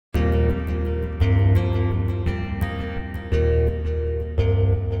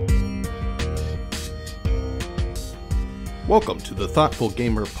Welcome to the Thoughtful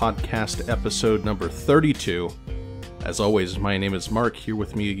Gamer Podcast, episode number 32. As always, my name is Marc. Here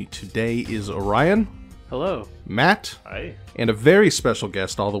with me today is Orion. Hello. Matt. Hi. And a very special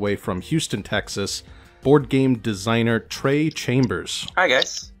guest all the way from Houston, Texas, board game designer Trey Chambers. Hi,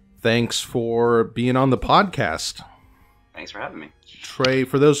 guys. Thanks for being on the podcast. Thanks for having me. Trey,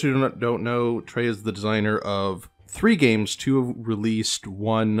 for those who don't know, Trey is the designer of 3 games, 2 released,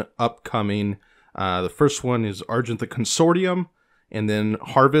 1 upcoming. The first one is Argent, the Consortium, and then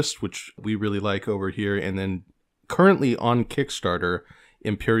Harvest, which we really like over here, and then currently on Kickstarter,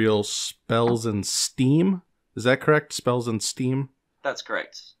 Empyreal Spells and Steam. Is that correct? Spells and Steam? That's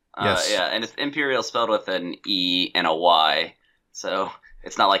correct. Yes. Yeah, and it's Empyreal spelled with an E and a Y, so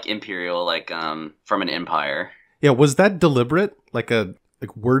it's not like Imperial, like from an empire. Yeah, was that deliberate? Like a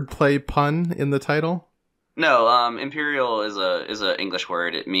wordplay pun in the title? No, Imperial is a English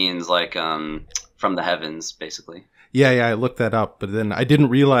word. It means like from the heavens, basically. Yeah, I looked that up, but then I didn't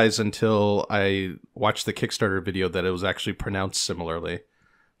realize until I watched the Kickstarter video that it was actually pronounced similarly.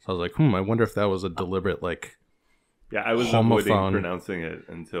 So I was like, I wonder if that was a deliberate, like, yeah, I was avoiding pronouncing it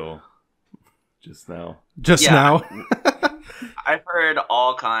until just now. Now? I've heard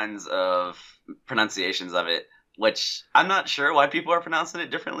all kinds of pronunciations of it, which I'm not sure why people are pronouncing it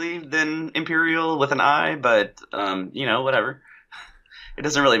differently than Imperial with an I, but, whatever. It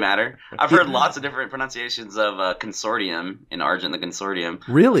doesn't really matter. I've heard lots of different pronunciations of Consortium in Argent, the Consortium.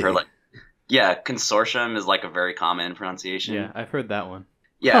 Really? Consortium is like a very common pronunciation. Yeah, I've heard that one.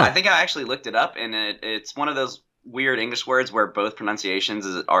 Yeah, Huh. I think I actually looked it up, and it's one of those weird English words where both pronunciations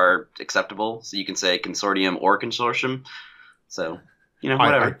are acceptable. So you can say Consortium or Consortium. So,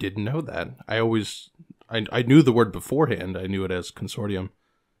 whatever. I didn't know that. I knew the word beforehand. I knew it as Consortium.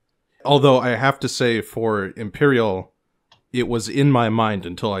 Although I have to say for Imperial, it was in my mind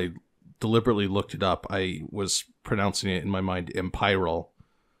until I deliberately looked it up. I was pronouncing it in my mind Empyreal,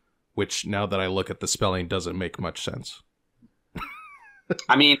 which now that I look at the spelling doesn't make much sense.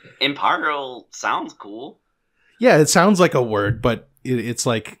 I mean, Empyreal sounds cool. Yeah, it sounds like a word, but it's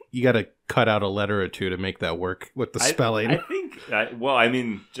like you got to cut out a letter or two to make that work with the spelling. I think,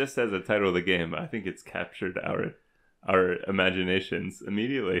 just as a title of the game, I think it's captured our imaginations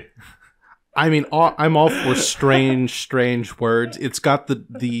immediately. I mean, I'm all for strange words. It's got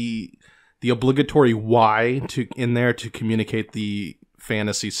the obligatory Y in there to communicate the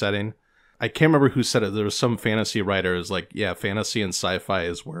fantasy setting. I can't remember who said it. There was some fantasy writer who's like, yeah, fantasy and sci-fi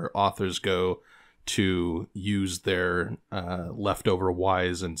is where authors go to use their leftover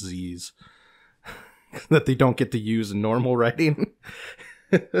Ys and Zs that they don't get to use in normal writing.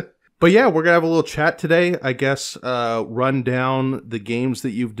 But yeah, we're going to have a little chat today, I guess, run down the games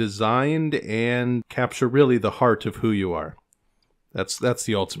that you've designed and capture really the heart of who you are. That's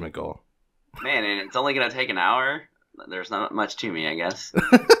the ultimate goal. Man, and it's only going to take an hour. There's not much to me, I guess.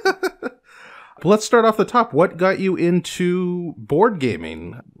 But let's start off the top. What got you into board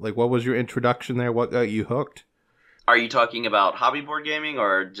gaming? Like, what was your introduction there? What got you hooked? Are you talking about hobby board gaming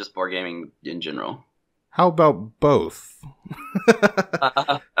or just board gaming in general? How about both?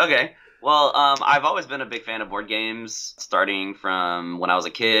 Okay. Well, I've always been a big fan of board games, starting from when I was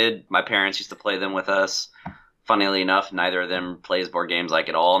a kid. My parents used to play them with us. Funnily enough, neither of them plays board games like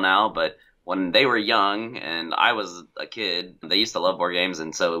at all now, but when they were young and I was a kid, they used to love board games,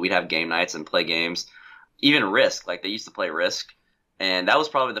 and so we'd have game nights and play games. Even Risk, like they used to play Risk, and that was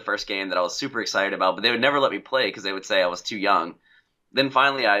probably the first game that I was super excited about, but they would never let me play because they would say I was too young. Then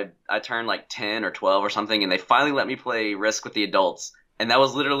finally I turned like 10 or 12 or something, and they finally let me play Risk with the adults, and that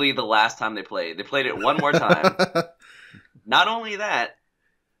was literally the last time they played. They played it one more time. Not only that,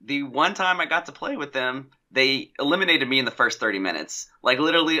 the one time I got to play with them, they eliminated me in the first 30 minutes. Like,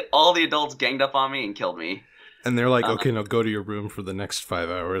 literally, all the adults ganged up on me and killed me. And they're like, okay, now go to your room for the next 5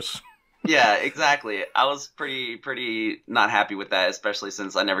 hours. Yeah, exactly. I was pretty not happy with that, especially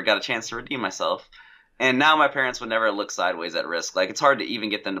since I never got a chance to redeem myself. And now my parents would never look sideways at Risk. Like, it's hard to even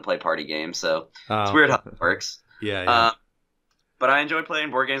get them to play party games, so it's weird how it works. Yeah. But I enjoyed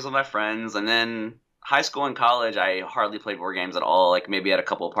playing board games with my friends, and then high school and college, I hardly played board games at all, like maybe at a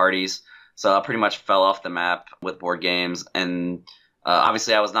couple of parties. So I pretty much fell off the map with board games, and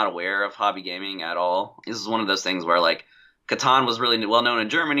obviously I was not aware of hobby gaming at all. This is one of those things where, like, Catan was really well known in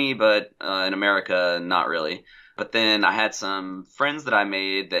Germany, but in America, not really. But then I had some friends that I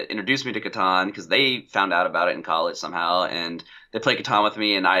made that introduced me to Catan because they found out about it in college somehow, and they played Catan with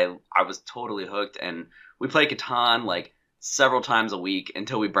me, and I was totally hooked. And we played Catan like several times a week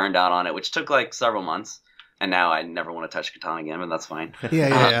until we burned out on it, which took like several months. And now I never want to touch Catan again, but that's fine.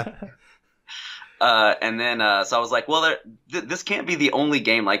 Yeah. And then so I was like, well, this can't be the only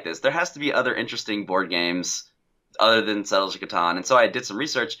game like this. There has to be other interesting board games other than Settlers of Catan. And so I did some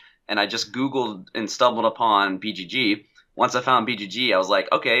research, and I just Googled and stumbled upon BGG. Once I found BGG, I was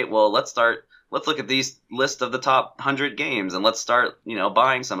like, okay, well, let's look at these list of the top 100 games, and let's start,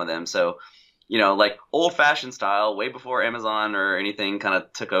 buying some of them. So, like old-fashioned style, way before Amazon or anything kind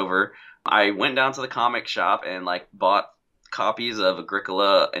of took over, I went down to the comic shop and like bought copies of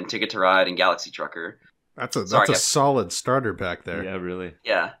Agricola and Ticket to Ride and Galaxy Trucker. That's a solid starter pack there. Yeah, really.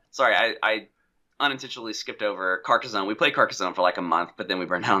 Yeah. Sorry, I unintentionally skipped over Carcassonne. We played Carcassonne for like a month, but then we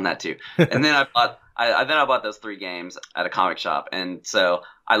burned down that too. And then I bought those 3 games at a comic shop, and so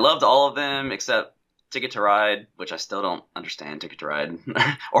I loved all of them except Ticket to Ride, which I still don't understand Ticket to Ride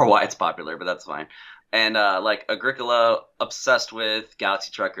or why it's popular, but that's fine. And like Agricola, obsessed with.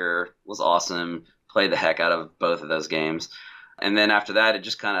 Galaxy Trucker was awesome. Played the heck out of both of those games. And then after that, it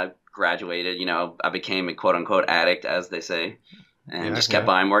just kind of graduated. I became a quote unquote addict, as they say, and just kept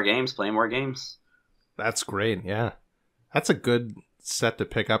buying more games, playing more games. That's great. Yeah. That's a good set to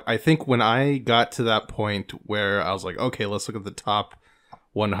pick up. I think when I got to that point where I was like, okay, let's look at the top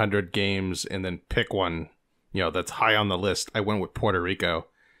 100 games and then pick one, that's high on the list, I went with Puerto Rico.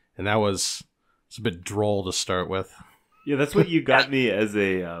 And that was a bit droll to start with. Yeah, that's what you got me as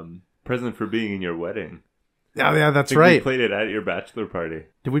a present for being in your wedding. Yeah, that's right. We played it at your bachelor party.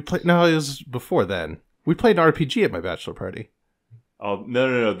 Did we play? No, it was before then. We played an RPG at my bachelor party. Oh,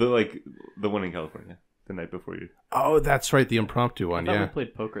 no. The one in California. The night before you. Oh, that's right. The impromptu one, I thought we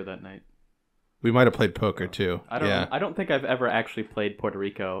played poker that night. We might have played poker, too. I don't think I've ever actually played Puerto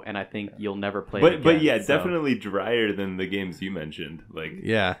Rico, and I think you'll never play it again. But yeah, definitely drier than the games you mentioned.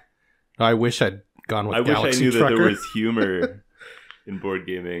 Yeah. No, I wish I'd gone with Galaxy Trucker. I wish I knew that there was humor in board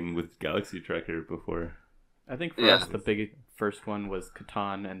gaming with Galaxy Trucker before. I think for us, the big first one was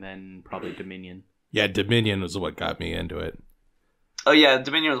Catan, and then probably Dominion. Yeah, Dominion was what got me into it. Oh yeah,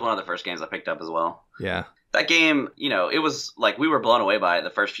 Dominion was one of the first games I picked up as well. Yeah. That game, it was like we were blown away by it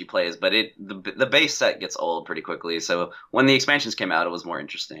the first few plays, but the base set gets old pretty quickly. So when the expansions came out, it was more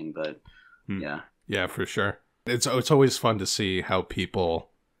interesting. But yeah, yeah, for sure. It's always fun to see how people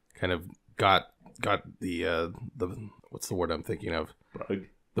kind of got the what's the word I'm thinking of? Bug.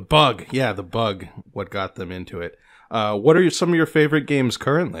 The bug. Yeah, the bug. What got them into it? What are some of your favorite games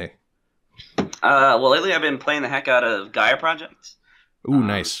currently? Well, lately I've been playing the heck out of Gaia Project. Ooh,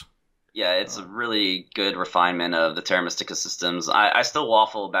 nice. Yeah, it's a really good refinement of the Terra Mystica systems. I still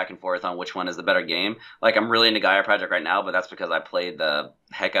waffle back and forth on which one is the better game. Like, I'm really into Gaia Project right now, but that's because I played the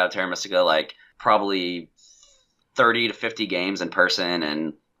heck out of Terra Mystica, like, probably 30 to 50 games in person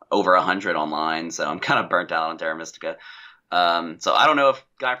and over 100 online, so I'm kind of burnt out on Terra Mystica. So I don't know if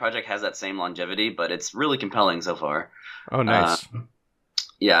Gaia Project has that same longevity, but it's really compelling so far. Oh, nice.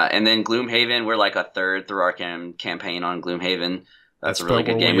 Yeah, and then Gloomhaven, we're like a third through our campaign on Gloomhaven. That's a really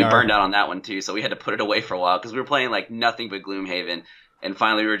good game. We burned out on that one too, so we had to put it away for a while because we were playing like nothing but Gloomhaven. And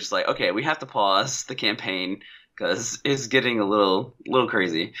finally we were just like, okay, we have to pause the campaign because it's getting a little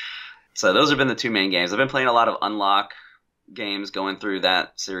crazy. So those have been the 2 main games. I've been playing a lot of Unlock games, going through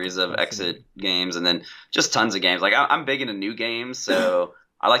that series of Exit games, and then just tons of games. Like I'm big into new games, so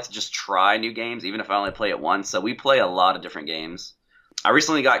I like to just try new games, even if I only play it once. So we play a lot of different games. I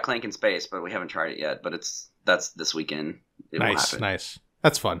recently got Clank in Space, but we haven't tried it yet. But that's this weekend. Nice.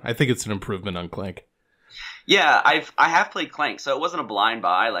 That's fun. I think it's an improvement on Clank. Yeah, I have played Clank, so it wasn't a blind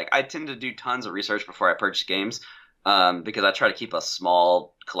buy. Like I tend to do tons of research before I purchase games, because I try to keep a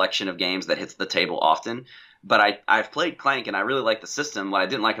small collection of games that hits the table often. But I've played Clank and I really like the system. What I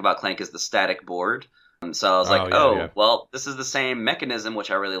didn't like about Clank is the static board. So I was like, well, this is the same mechanism,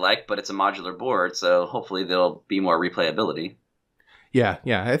 which I really like, but it's a modular board, so hopefully there'll be more replayability. Yeah,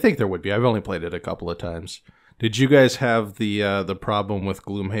 I think there would be. I've only played it a couple of times. Did you guys have the problem with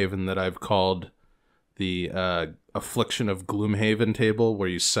Gloomhaven that I've called the Affliction of Gloomhaven table, where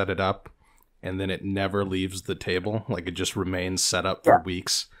you set it up and then it never leaves the table? Like it just remains set up for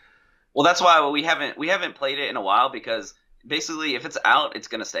weeks. Well, that's why we haven't played it in a while, because basically if it's out, it's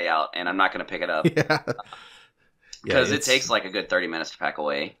going to stay out, and I'm not going to pick it up. Yeah. Because it takes like a good 30 minutes to pack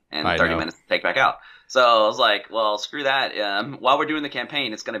away and 30 minutes to take back out. So I was like, well, screw that. While we're doing the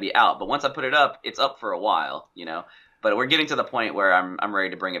campaign, it's going to be out. But once I put it up, it's up for a while, But we're getting to the point where I'm ready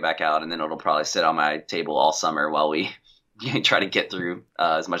to bring it back out, and then it'll probably sit on my table all summer while we try to get through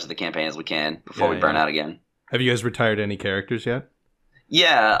as much of the campaign as we can before we burn out again. Have you guys retired any characters yet?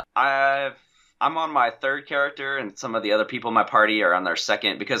 Yeah, I'm on my 3rd character, and some of the other people in my party are on their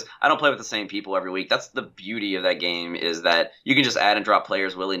 2nd, because I don't play with the same people every week. That's the beauty of that game, is that you can just add and drop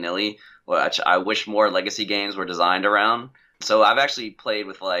players willy-nilly, which I wish more legacy games were designed around. So I've actually played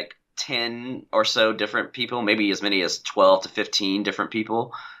with like 10 or so different people, maybe as many as 12 to 15 different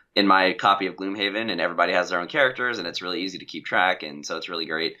people. in my copy of Gloomhaven, and everybody has their own characters, and it's really easy to keep track, and so it's really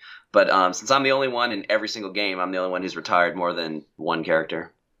great. But since I'm the only one in every single game, I'm the only one who's retired more than one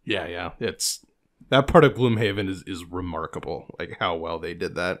character. Yeah. It's that part of Gloomhaven is remarkable, like how well they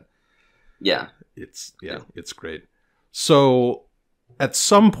did that. Yeah. It's great. So at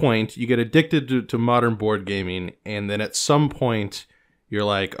some point you get addicted to modern board gaming, and then at some point you're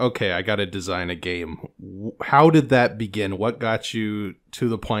like, okay, I got to design a game. How did that begin? What got you to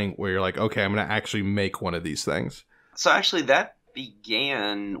the point where you're like, okay, I'm going to actually make one of these things? So actually that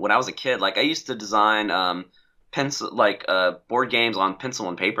began when I was a kid. Like I used to design board games on pencil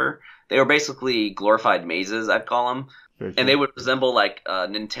and paper. They were basically glorified mazes, I'd call them. And they would resemble like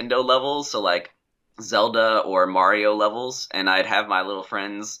Nintendo levels, so like Zelda or Mario levels. And I'd have my little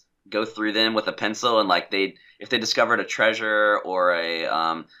friends go through them with a pencil, and like if they discovered a treasure or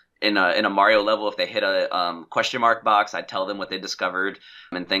in a Mario level, if they hit a question mark box, I'd tell them what they discovered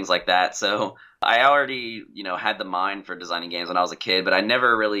and things like that. So I already, had the mind for designing games when I was a kid, but I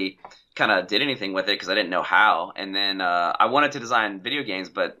never really kind of did anything with it because I didn't know how. And then I wanted to design video games,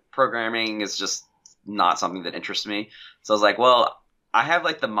 but programming is just not something that interests me. So I was like, well, I have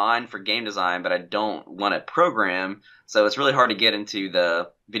like the mind for game design, but I don't want to program. So it's really hard to get into the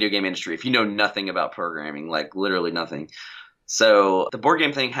video game industry if you know nothing about programming, like literally nothing. So the board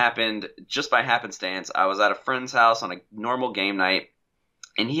game thing happened just by happenstance. I was at a friend's house on a normal game night,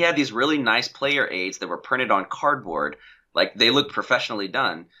 and he had these really nice player aids that were printed on cardboard. Like they looked professionally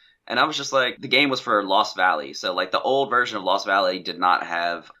done. And I was just like, the game was for Lost Valley. So like the old version of Lost Valley did not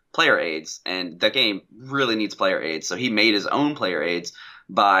have player aids, and the game really needs player aids. So he made his own player aids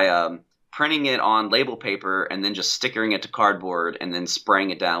by printing it on label paper and then just stickering it to cardboard and then spraying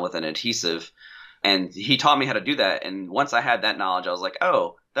it down with an adhesive. And he taught me how to do that. And once I had that knowledge, I was like,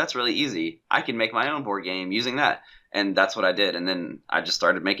 oh, that's really easy. I can make my own board game using that. And that's what I did. And then I just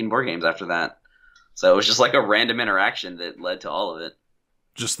started making board games after that. So it was just like a random interaction that led to all of it.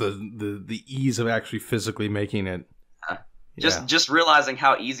 Just the ease of actually physically making it. Just realizing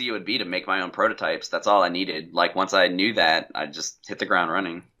how easy it would be to make my own prototypes. That's all I needed. Like once I knew that, I just hit the ground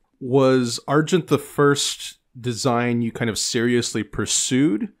running. Was Argent the first design you kind of seriously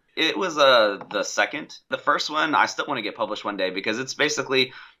pursued? It was the second. The first one, I still want to get published one day because it's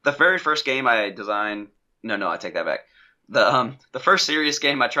basically the very first game I designed. No, I take that back. The first serious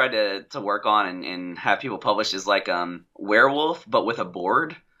game I tried to work on and have people publish is like Werewolf, but with a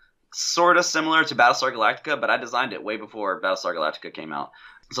board. Sort of similar to Battlestar Galactica, but I designed it way before Battlestar Galactica came out.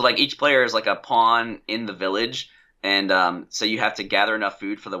 So like each player is like a pawn in the village, and so you have to gather enough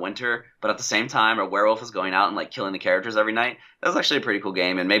food for the winter, but at the same time a werewolf is going out and like killing the characters every night. That was actually a pretty cool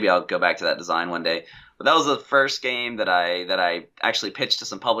game, and maybe I'll go back to that design one day. But that was the first game that I actually pitched to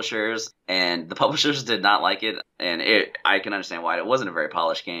some publishers, and the publishers did not like it, and I can understand why. It wasn't a very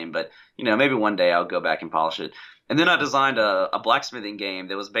polished game, but maybe one day I'll go back and polish it. And then I designed a blacksmithing game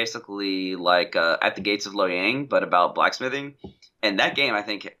that was basically like At the Gates of Loyang, but about blacksmithing. And that game, I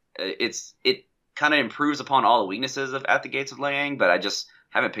think, it kind of improves upon all the weaknesses of At the Gates of Loyang, but I just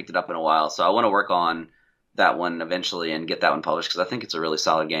haven't picked it up in a while. So I want to work on that one eventually and get that one published because I think it's a really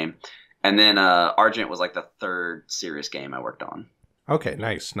solid game. And then Argent was like the third serious game I worked on. Okay,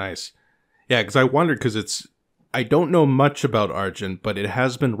 nice. Yeah, because I wondered because I don't know much about Argent, but it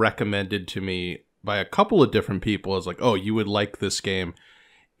has been recommended to me by a couple of different people as like, oh, you would like this game.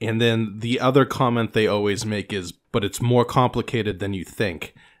 And then the other comment they always make is, but it's more complicated than you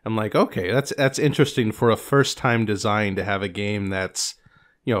think. I'm like, okay, that's interesting for a first-time design to have a game that's,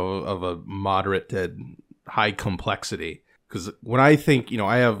 of a moderate to high complexity. Because when I think,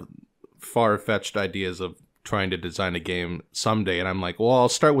 I have far-fetched ideas of trying to design a game someday, and I'm like, well, I'll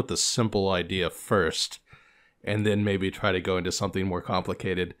start with the simple idea first, and then maybe try to go into something more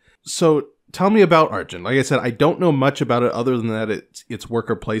complicated. So tell me about Argent. Like I said, I don't know much about it other than that it's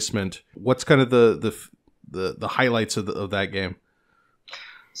worker placement. What's kind of the highlights of that game?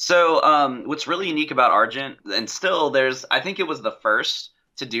 So what's really unique about Argent, and still I think it was the first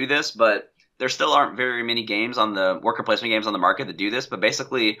to do this, but there still aren't very many games on the worker placement games on the market that do this. But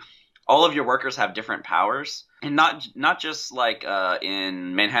basically, all of your workers have different powers, and not just like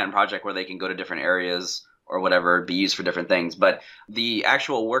in Manhattan Project where they can go to different areas or whatever, be used for different things. But the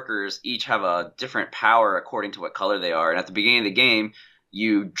actual workers each have a different power according to what color they are. And at the beginning of the game,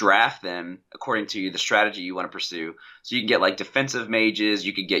 you draft them according to the strategy you want to pursue. So you can get like defensive mages,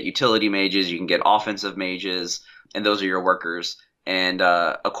 you could get utility mages, you can get offensive mages, and those are your workers. And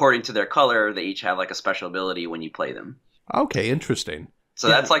according to their color, they each have like a special ability when you play them. Okay, interesting. So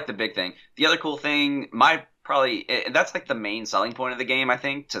that's like the big thing. The other cool thing, that's like the main selling point of the game, I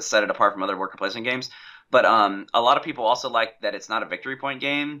think, to set it apart from other worker placement games. But a lot of people also like that it's not a victory point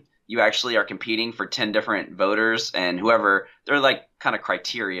game. You actually are competing for 10 different voters, and whoever, they're like kind of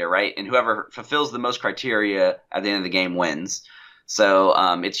criteria, right? And whoever fulfills the most criteria at the end of the game wins. So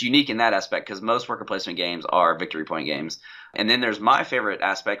it's unique in that aspect because most worker placement games are victory point games. And then there's my favorite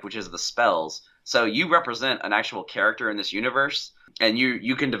aspect, which is the spells. So you represent an actual character in this universe, and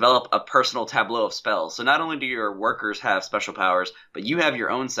you can develop a personal tableau of spells. So not only do your workers have special powers, but you have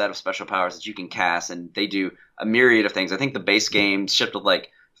your own set of special powers that you can cast, and they do a myriad of things. I think the base game shipped with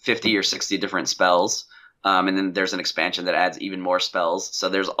like 50 or 60 different spells. And then there's an expansion that adds even more spells. So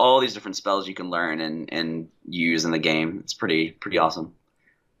there's all these different spells you can learn and use in the game. It's pretty awesome.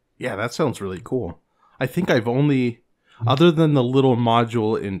 Yeah, that sounds really cool. I think I've only, other than the little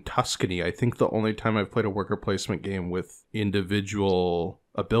module in Tuscany, I think the only time I've played a worker placement game with individual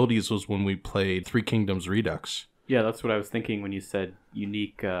abilities was when we played Three Kingdoms Redux. Yeah, that's what I was thinking when you said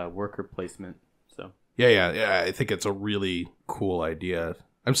unique worker placement. So Yeah, I think it's a really cool idea.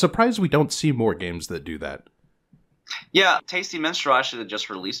 I'm surprised we don't see more games that do that. Yeah, Tasty Minstrel actually just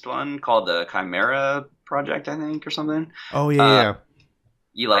released one called the Chimera Project, I think, or something. Oh, yeah.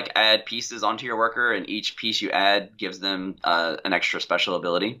 You like add pieces onto your worker, and each piece you add gives them an extra special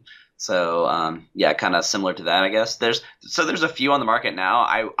ability. So yeah, kind of similar to that, I guess. There's a few on the market now.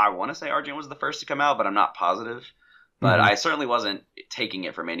 I want to say Argent was the first to come out, but I'm not positive. But I certainly wasn't taking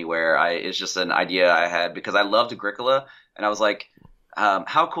it from anywhere. It's just an idea I had because I loved Agricola, and I was like,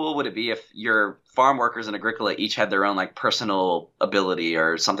 how cool would it be if your farm workers in Agricola each had their own like personal ability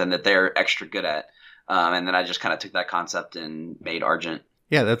or something that they're extra good at? And then I just kind of took that concept and made Argent.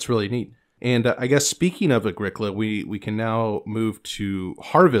 Yeah, that's really neat. And I guess speaking of Agricola, we can now move to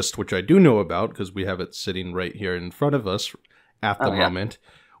Harvest, which I do know about because we have it sitting right here in front of us at the moment,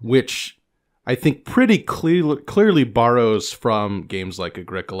 which I think pretty clearly borrows from games like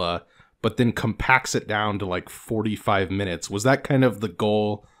Agricola, but then compacts it down to like 45 minutes. Was that kind of the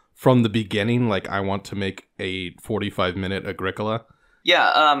goal from the beginning? Like, I want to make a 45-minute Agricola?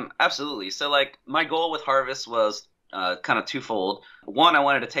 Yeah, absolutely. So, like, my goal with Harvest was kind of twofold. One, I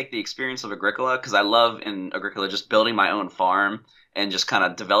wanted to take the experience of Agricola because I love in Agricola just building my own farm and just kind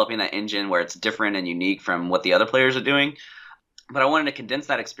of developing that engine where it's different and unique from what the other players are doing. But I wanted to condense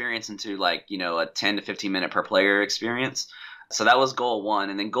that experience into like, a 10 to 15 minute per player experience. So that was goal one.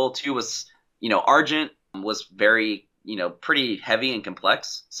 And then goal two was, Argent was very, pretty heavy and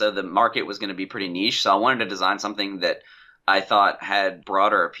complex. So the market was going to be pretty niche. So I wanted to design something that I thought had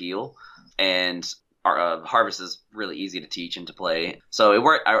broader appeal. And Harvest is really easy to teach and to play. So it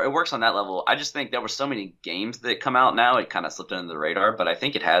works on that level. I just think there were so many games that come out now, it kind of slipped under the radar. But I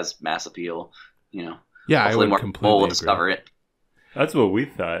think it has mass appeal, Yeah, hopefully I would more completely people will agree. discover it. That's what we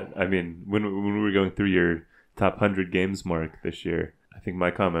thought. I mean, when we were going through your top 100 games, Marc, this year, I think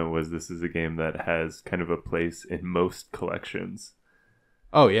my comment was this is a game that has kind of a place in most collections.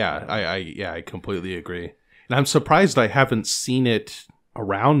 Oh, yeah. I completely agree. And I'm surprised I haven't seen it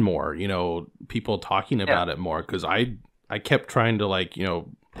around more, people talking about it more, because I kept trying to,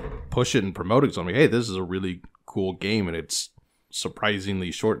 push it and promote it. So I'm like, hey, this is a really cool game, and it's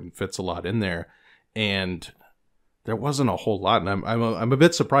surprisingly short and fits a lot in there. And there wasn't a whole lot, and I'm a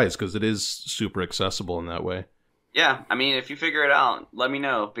bit surprised because it is super accessible in that way. Yeah, I mean, if you figure it out, let me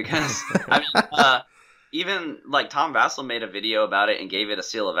know because even like Tom Vassell made a video about it and gave it a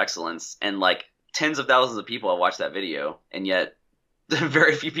seal of excellence, and like tens of thousands of people have watched that video, and yet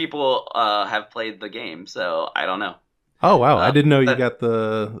very few people have played the game. So I don't know. Oh wow, I didn't know you got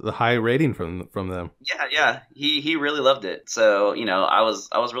the high rating from them. Yeah, he really loved it. So I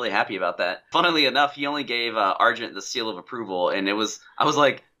was really happy about that. Funnily enough, he only gave Argent the seal of approval, and I was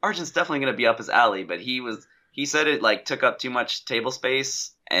like, Argent's definitely gonna be up his alley, but he said it like took up too much table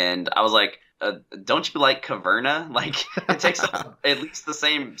space, and I was like, don't you like Caverna? Like it takes up at least the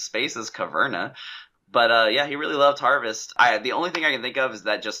same space as Caverna. But yeah, he really loved Harvest. The only thing I can think of is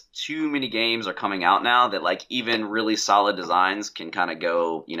that just too many games are coming out now that like even really solid designs can kind of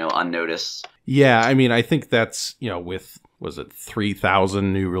go, unnoticed. Yeah, I mean, I think that's, with,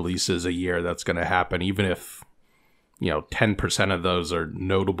 3,000 new releases a year, that's going to happen. Even if, 10% of those are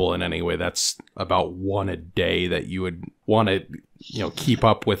notable in any way, that's about one a day that you would want to, keep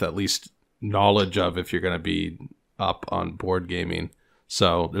up with at least knowledge of if you're going to be up on board gaming.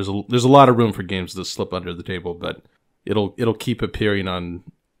 So there's a lot of room for games to slip under the table, but it'll keep appearing on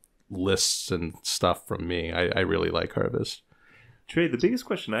lists and stuff from me. I really like Harvest. Trey, the biggest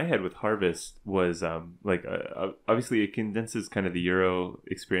question I had with Harvest was obviously it condenses kind of the Euro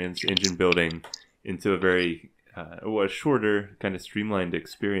experience engine building into a very a shorter kind of streamlined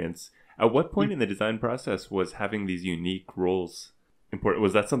experience. At what point in the design process was having these unique roles important?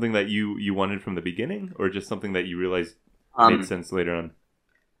 Was that something that you wanted from the beginning, or just something that you realized made sense later on?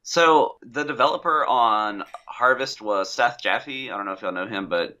 So the developer on Harvest was Seth Jaffe. I don't know if y'all know him,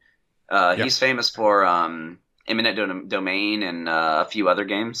 but he's famous for Eminent Domain and a few other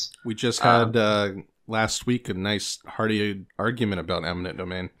games. We just had last week a nice hearty argument about Eminent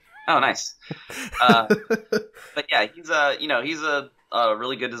Domain. Oh, nice. But yeah, he's a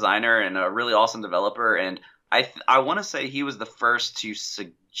really good designer and a really awesome developer. And I want to say he was the first to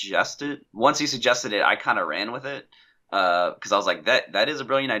suggest it. Once he suggested it, I kind of ran with it because I was like, that is a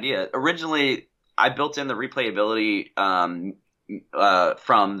brilliant idea. Originally, I built in the replayability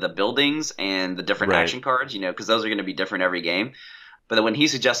from the buildings and the different action cards, because those are going to be different every game. But then when he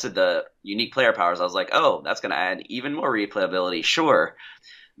suggested the unique player powers, I was like, oh, that's going to add even more replayability. Sure.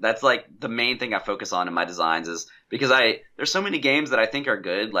 That's like the main thing I focus on in my designs is because there's so many games that I think are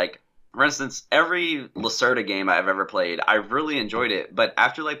good. Like, for instance, every Lacerda game I've ever played, I've really enjoyed it. But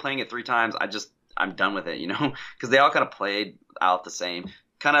after like playing it 3 times, I'm done with it, because they all kind of played out the same.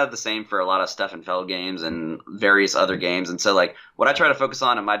 Kind of the same for a lot of Stefan Feld games and various other games. And so like what I try to focus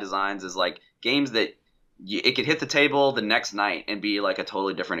on in my designs is like games that it could hit the table the next night and be like a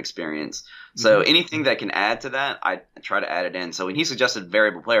totally different experience. So anything that can add to that, I try to add it in. So when he suggested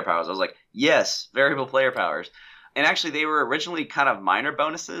variable player powers, I was like, yes, variable player powers. And actually they were originally kind of minor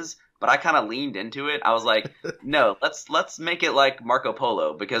bonuses, but I kind of leaned into it. I was like, no, let's make it like Marco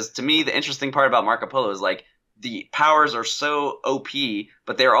Polo, because to me the interesting part about Marco Polo is like the powers are so OP,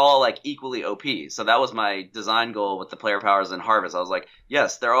 but they're all like equally OP. So that was my design goal with the player powers in Harvest. I was like,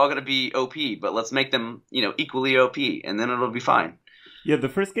 yes, they're all going to be OP, but let's make them, equally OP, and then it'll be fine. Yeah, the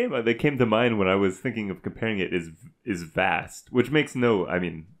first game that came to mind when I was thinking of comparing it is Vast, which makes they're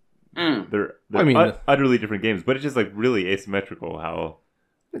utterly different games, but it's just like really asymmetrical. How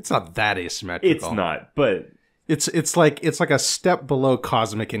it's not that asymmetrical. It's not, but it's like a step below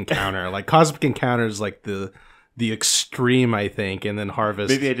Cosmic Encounter. Like Cosmic Encounter is like the extreme, I think, and then Harvest.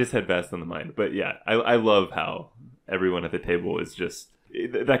 Maybe I just had Vast on the mind, but yeah, I love how everyone at the table is just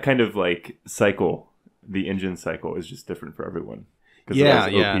that kind of like cycle. The engine cycle is just different for everyone.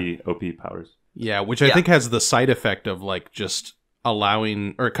 Because OP powers. Yeah, which I think has the side effect of like just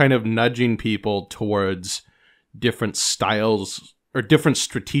allowing or kind of nudging people towards different styles or different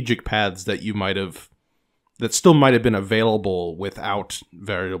strategic paths that still might have been available without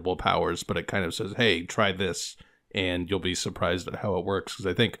variable powers, but it kind of says, hey, try this and you'll be surprised at how it works.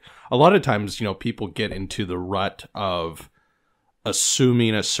 Because I think a lot of times, people get into the rut of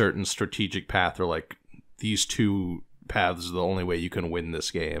assuming a certain strategic path or like these 2 paths are the only way you can win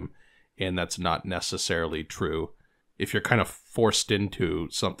this game, and that's not necessarily true. If you're kind of forced into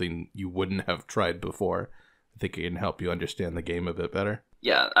something you wouldn't have tried before, I think it can help you understand the game a bit better.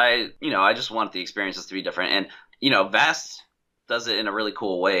 Yeah, I just want the experiences to be different, and Vast does it in a really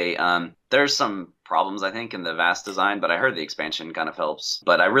cool way. There's some problems I think in the Vast design, but I heard the expansion kind of helps.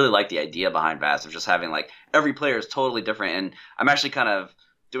 But I really like the idea behind Vast of just having like every player is totally different, and I'm actually kind of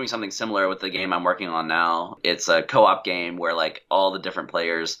doing something similar with the game I'm working on now. It's a co-op game where like all the different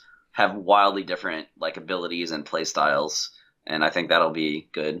players have wildly different like abilities and play styles, and I think that'll be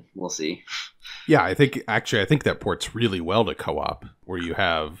good. We'll see. Yeah, I think that ports really well to co-op, where you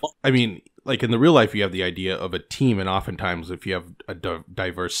have, like in the real life, you have the idea of a team, and oftentimes if you have a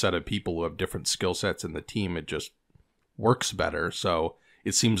diverse set of people who have different skill sets in the team, it just works better. So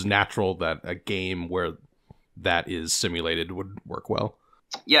it seems natural that a game where that is simulated would work well.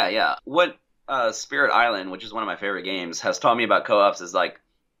 Yeah. What Spirit Island, which is one of my favorite games, has taught me about co-ops is like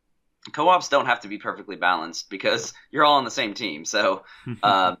co-ops don't have to be perfectly balanced because you're all on the same team. So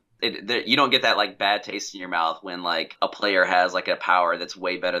you don't get that like bad taste in your mouth when like a player has like a power that's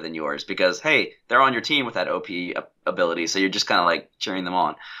way better than yours because, hey, they're on your team with that OP ability. So you're just kind of like cheering them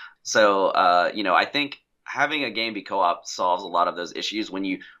on. So, I think having a game be co-op solves a lot of those issues. When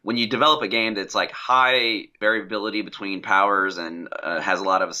you develop a game that's like high variability between powers and has a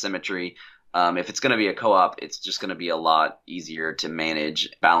lot of asymmetry, if it's going to be a co-op, it's just going to be a lot easier to manage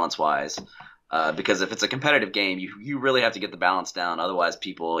balance-wise. Because if it's a competitive game, you really have to get the balance down. Otherwise,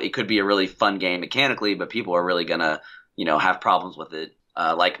 it could be a really fun game mechanically, but people are really going to, have problems with it.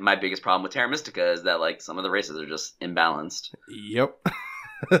 Like my biggest problem with Terra Mystica is that like some of the races are just imbalanced. Yep.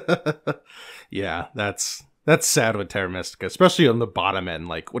 Yeah, that's sad with Terra Mystica, especially on the bottom end.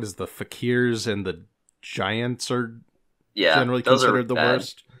 Like, what is the Fakirs and the Giants are generally considered the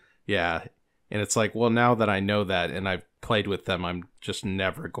worst? Yeah, and it's like, well, now that I know that and I've played with them, I'm just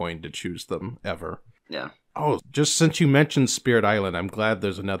never going to choose them ever. Yeah. Oh, just since you mentioned Spirit Island, I'm glad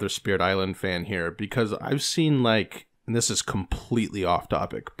there's another Spirit Island fan here because I've seen like, and this is completely off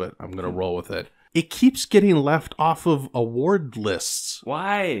topic, but I'm going to roll with it. it keeps getting left off of award lists.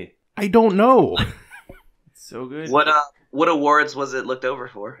 Why? I don't know. It's so good. What awards was it looked over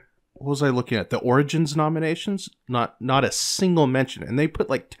for? What was I looking at? The Origins nominations? Not a single mention. And they put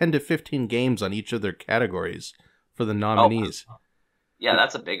like 10 to 15 games on each of their categories for the nominees. Oh. Yeah,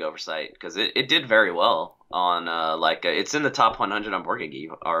 that's a big oversight because it did very well on it's in the top 100 on Board Game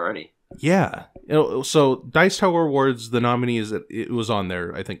Geek already. Yeah. So Dice Tower Awards, the nominees, it was on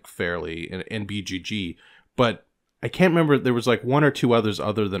there, I think, fairly, and BGG. But I can't remember. There was like one or two others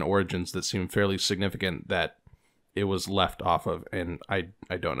other than Origins that seemed fairly significant that it was left off of, and I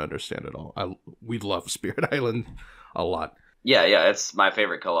don't understand it all. We love Spirit Island a lot. Yeah, it's my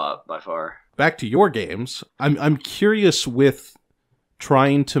favorite co-op by far. Back to your games. I'm curious with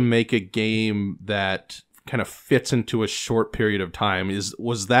trying to make a game that kind of fits into a short period of time.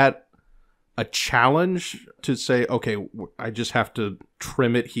 Was that a challenge to say, okay, I just have to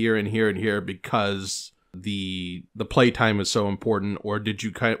trim it here and here and here because the playtime is so important, or did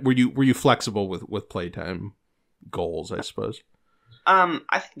you were you flexible with playtime goals, I suppose? I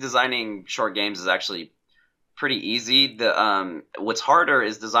think designing short games is actually pretty easy. What's harder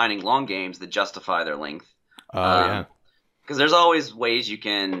is designing long games that justify their length. Yeah. Because there's always ways you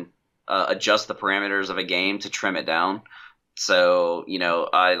can adjust the parameters of a game to trim it down. So,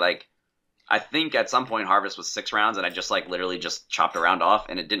 I think at some point Harvest was 6 rounds, and I just literally just chopped a round off,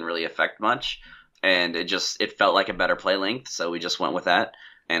 and it didn't really affect much. And it felt like a better play length, so we just went with that.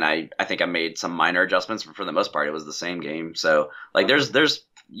 And I think I made some minor adjustments, but for the most part, it was the same game. So there's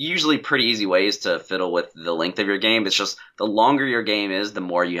usually pretty easy ways to fiddle with the length of your game. It's just the longer your game is, the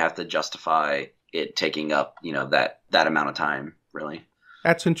more you have to justify it taking up, that amount of time, really.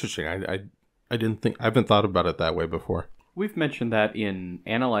 That's interesting. I haven't thought about it that way before. We've mentioned that in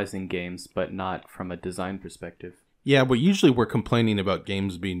analyzing games, but not from a design perspective. Yeah, but usually we're complaining about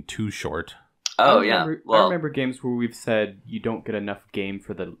games being too short. Oh, I remember games where we've said you don't get enough game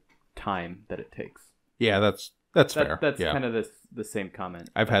for the time that it takes. Yeah, that's fair. That's kind of the same comment.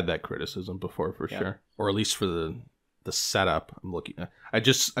 I've had that criticism before, for sure. Or at least for the setup. I'm looking at. I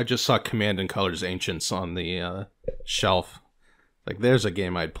just saw Command and Colors Ancients on the shelf. There's a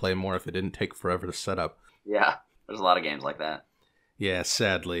game I'd play more if it didn't take forever to set up. Yeah, there's a lot of games like that. Yeah,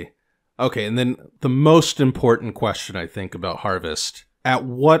 sadly. Okay, and then the most important question, I think, about Harvest. At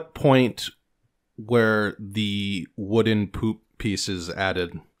what point were the wooden poop pieces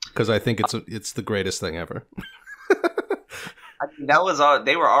added? Because I think it's the greatest thing ever. I mean, that was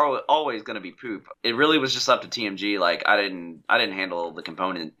they were always going to be poop. It really was just up to TMG. I didn't handle the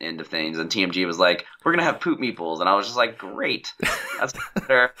component end of things, and TMG was like, "We're going to have poop meeples," and I was just like, "Great, that's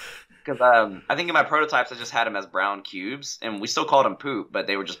better." Because I think in my prototypes I just had them as brown cubes, and we still called them poop, but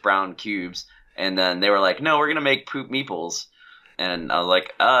they were just brown cubes. And then they were like, "No, we're going to make poop meeples," and I was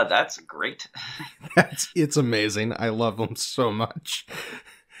like, "That's great." It's amazing. I love them so much.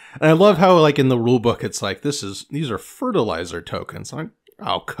 And I love how, in the rule book, it's like, these are fertilizer tokens. I'm like,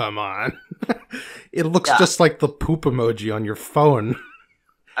 oh, come on. It looks just like the poop emoji on your phone.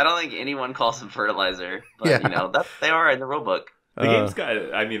 I don't think anyone calls them fertilizer, but they are in the rule book. The game's got,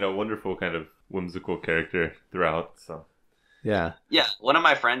 a wonderful kind of whimsical character throughout, so. Yeah. Yeah, one of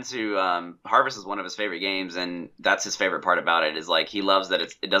my friends who, Harvest is one of his favorite games, and that's his favorite part about it, is, he loves that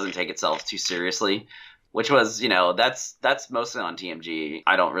it doesn't take itself too seriously. Which was, that's mostly on TMG.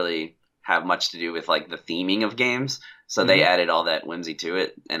 I don't really have much to do with, the theming of games. So they added all that whimsy to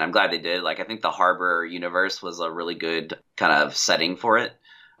it. And I'm glad they did. I think the Harbor universe was a really good kind of setting for it.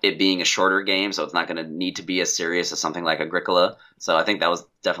 It being a shorter game, so it's not going to need to be as serious as something like Agricola. So I think that was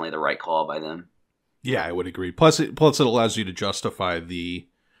definitely the right call by them. Yeah, I would agree. Plus it allows you to justify the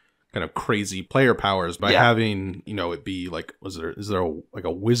kind of crazy player powers by having, it be is there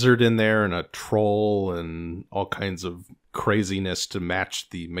a wizard in there and a troll and all kinds of craziness to match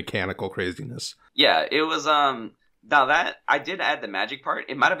the mechanical craziness. Yeah, it was, now that, I did add the magic part.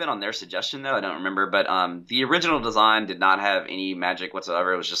 It might have been on their suggestion though, I don't remember, but the original design did not have any magic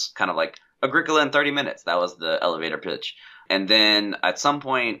whatsoever. It was just kind of Agricola in 30 minutes. That was the elevator pitch. And then at some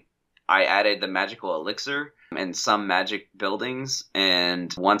point, I added the magical elixir and some magic buildings,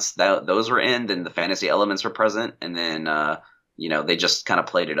 and once those were in, then the fantasy elements were present, and then they just kind of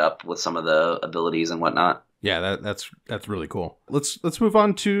played it up with some of the abilities and whatnot. Yeah, that's really cool. Let's move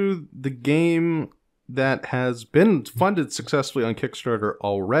on to the game that has been funded successfully on Kickstarter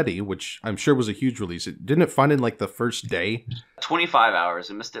already, which I'm sure was a huge release. Didn't it fund in the first day? 25 hours.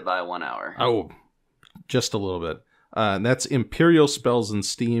 We missed it by 1 hour. Oh, just a little bit. And that's Empyreal Spells in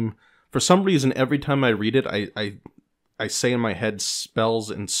Steam. For some reason, every time I read it, I say in my head spells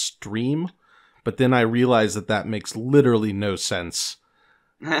and stream, but then I realize that makes literally no sense.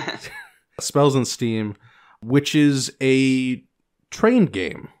 Spells in Steam, which is a train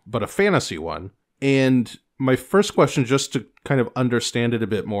game, but a fantasy one. And my first question, just to kind of understand it a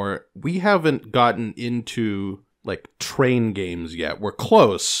bit more, we haven't gotten into like train games yet. We're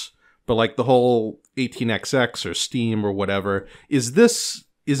close, but like the whole 18xx or Steam or whatever, is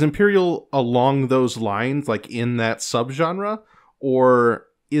Empyreal along those lines, like in that subgenre, or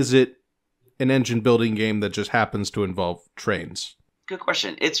is it an engine building game that just happens to involve trains? Good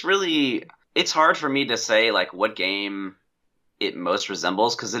question. It's hard for me to say like what game it most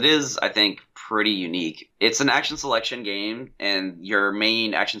resembles, because it is, I think, pretty unique. It's an action selection game, and your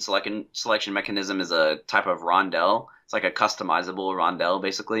main action selection mechanism is a type of rondelle. It's like a customizable rondelle,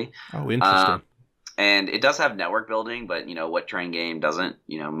 basically. Oh, interesting. And it does have network building, but what train game doesn't?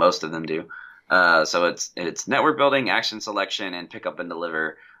 Most of them do. So it's network building, action selection, and pick up and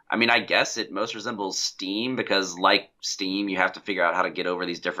deliver. I mean, I guess it most resembles Steam, because like Steam, you have to figure out how to get over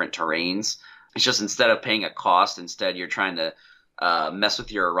these different terrains. It's just instead of paying a cost, instead you're trying to mess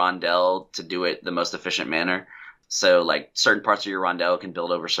with your rondelle to do it the most efficient manner. So like certain parts of your rondelle can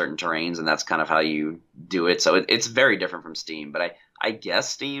build over certain terrains, and that's kind of how you do it. So it's very different from Steam, but I guess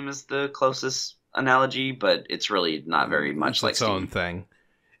Steam is the closest analogy, but it's really not very much like its Steam. Own thing.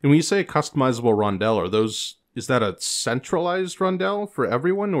 And when you say customizable rondelle, is that a centralized rondelle for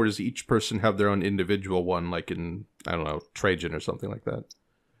everyone, or does each person have their own individual one, like in, I don't know, Trajan or something like that?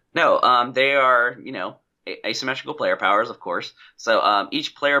 No, they are, asymmetrical player powers, of course. So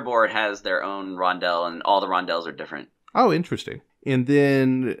each player board has their own rondelle, and all the rondelles are different. Oh, interesting. And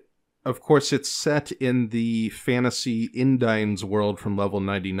then, of course, it's set in the fantasy Indines world from level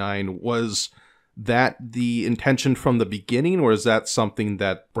 99. Was that the intention from the beginning, or is that something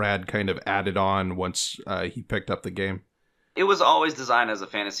that Brad kind of added on once he picked up the game? It was always designed as a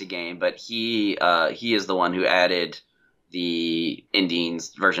fantasy game, but he is the one who added the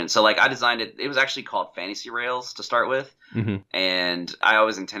Indines version. So like I designed it. It was actually called Fantasy Rails to start with. Mm-hmm. And I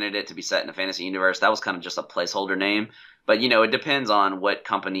always intended it to be set in a fantasy universe. That was kind of just a placeholder name. But, it depends on what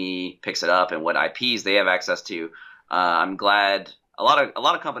company picks it up and what IPs they have access to. I'm glad a lot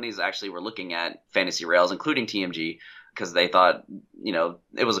of companies actually were looking at Fantasy Rails, including TMG, because they thought,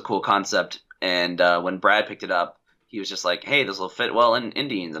 it was a cool concept. And when Brad picked it up, he was just like, hey, this will fit well in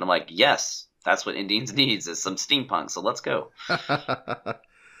Indines. And I'm like, yes, that's what Indines needs, is some steampunk. So let's go.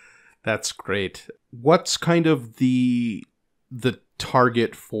 That's great. What's kind of the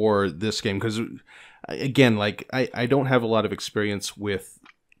target for this game? Because, again, like I don't have a lot of experience with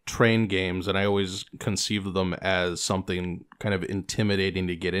train games, and I always conceive of them as something kind of intimidating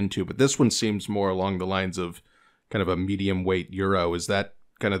to get into. But this one seems more along the lines of kind of a medium weight Euro. Is that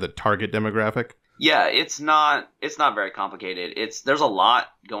kind of the target demographic? Yeah, it's not very complicated. There's a lot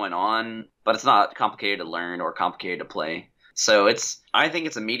going on, but it's not complicated to learn or complicated to play. So I think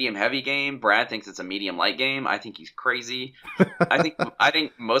it's a medium heavy game. Brad thinks it's a medium light game. I think he's crazy. I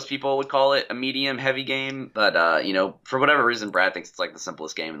think most people would call it a medium heavy game, but for whatever reason, Brad thinks it's like the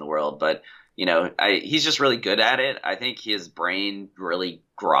simplest game in the world. But he's just really good at it. I think his brain really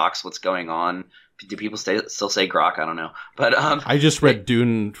groks what's going on. Do people still say grok? I don't know. But I just read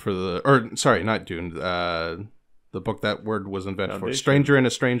Dune not Dune. The book that word was invented for, Stranger in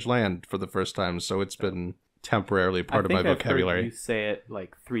a Strange Land, for the first time. So it's been temporarily part of my vocabulary. Heard you say it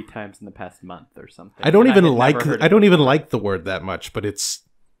like 3 times in the past month or something. I don't even like the word that much, but it's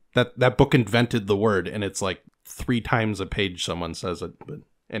that book invented the word, and it's like 3 times a page someone says it. But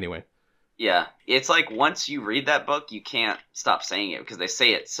anyway. Yeah, it's like once you read that book, you can't stop saying it, because they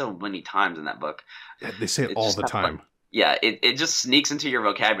say it so many times in that book. Yeah, they say it all the time. It just sneaks into your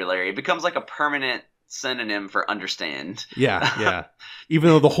vocabulary. It becomes like a permanent synonym for understand. Yeah. Even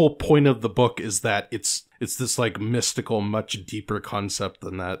though the whole point of the book is that it's this like mystical, much deeper concept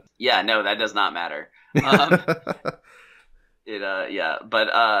than that. Yeah, no, that does not matter.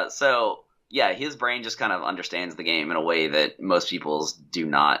 His brain just kind of understands the game in a way that most people's do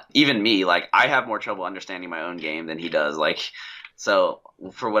not. Even me, like I have more trouble understanding my own game than he does. Like, so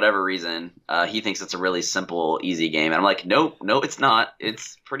for whatever reason, he thinks it's a really simple, easy game, and I'm like, no, it's not.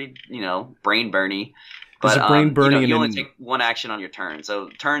 It's pretty, brain burny. But you only take one action on your turn, so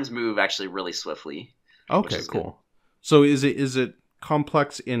turns move actually really swiftly. Okay, cool. Good. So is it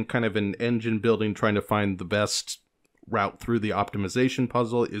complex in kind of an engine building, trying to find the best route through the optimization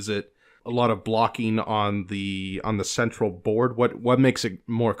puzzle? Is it a lot of blocking on the central board? What makes it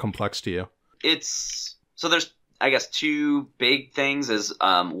more complex to you? There's I guess 2 big things. Is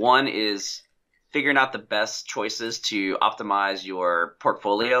one is figuring out the best choices to optimize your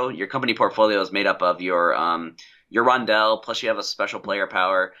portfolio. Your company portfolio is made up of your rondelle, plus you have a special player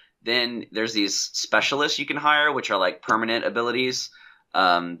power. Then there's these specialists you can hire, which are like permanent abilities.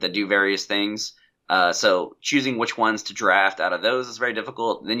 that do various things. So choosing which ones to draft out of those is very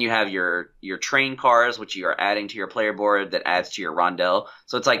difficult. Then you have your train cars, which you are adding to your player board that adds to your rondel.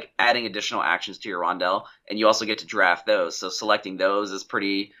 So it's like adding additional actions to your rondel, and you also get to draft those. So selecting those is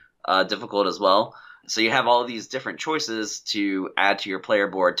pretty difficult as well. So you have all of these different choices to add to your player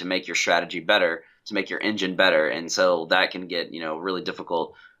board to make your strategy better, to make your engine better. And so that can get, really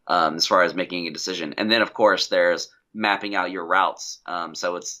difficult as far as making a decision. And then, of course, there's mapping out your routes.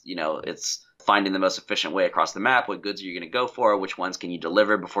 So it's finding the most efficient way across the map. What goods are you going to go for? Which ones can you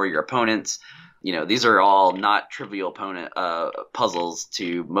deliver before your opponents? These are all not trivial opponent puzzles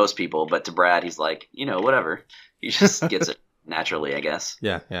to most people, but to Brad, he's like, whatever. He just gets it naturally, I guess.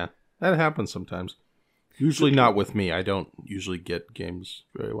 Yeah. That happens sometimes. Usually not with me. I don't usually get games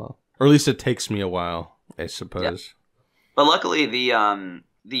very well. Or at least it takes me a while, I suppose. Yeah. But luckily,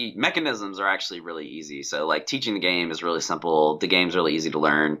 the mechanisms are actually really easy. So, like, teaching the game is really simple. The game's really easy to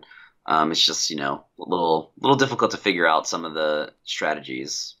learn. It's just, a little difficult to figure out some of the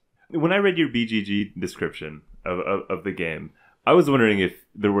strategies. When I read your BGG description of the game, I was wondering if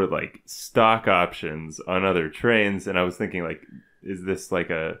there were, like, stock options on other trains. And I was thinking, like, is this like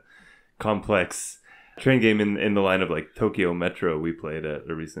a complex train game in the line of like Tokyo Metro we played at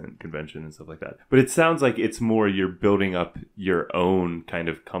a recent convention and stuff like that? But it sounds like it's more you're building up your own kind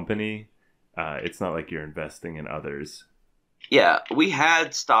of company. It's not like you're investing in others. Yeah, we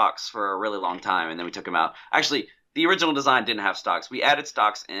had stocks for a really long time, and then we took them out. Actually, the original design didn't have stocks. We added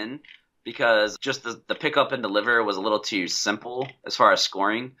stocks in because just the pick up and deliver was a little too simple as far as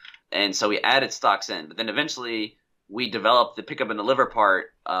scoring. And so we added stocks in. But then eventually we developed the pick up and deliver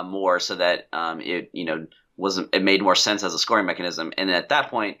part more so that it made more sense as a scoring mechanism. And at that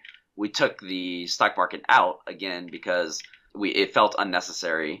point, we took the stock market out again because it felt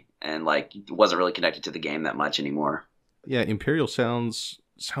unnecessary and like wasn't really connected to the game that much anymore. Yeah, Empyreal sounds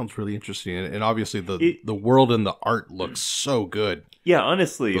really interesting, and obviously the world and the art looks so good. Yeah,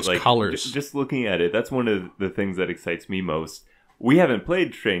 honestly, those like colors. Just looking at it, that's one of the things that excites me most. We haven't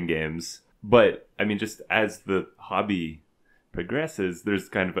played train games, but I mean, just as the hobby progresses, there's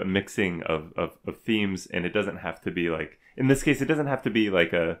kind of a mixing of themes, and it doesn't have to be like, in this case, it doesn't have to be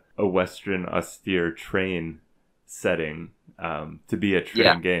like a Western austere train setting to be a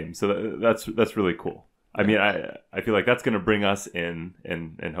train game. So that's really cool. I mean, I feel like that's going to bring us in,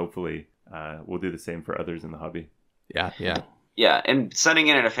 and hopefully we'll do the same for others in the hobby. Yeah. Yeah, and setting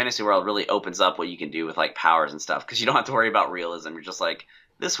it in a fantasy world really opens up what you can do with like powers and stuff, because you don't have to worry about realism. You're just like,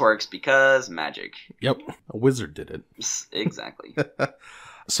 this works because magic. Yep, a wizard did it. Exactly.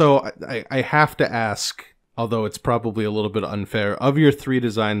 So I have to ask, although it's probably a little bit unfair, of your three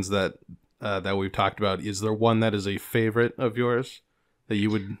designs that we've talked about, is there one that is a favorite of yours that you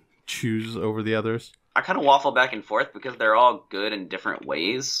would choose over the others? I kind of waffle back and forth because they're all good in different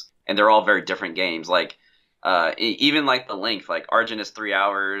ways, and they're all very different games. Like, even like the length, like Argent is 3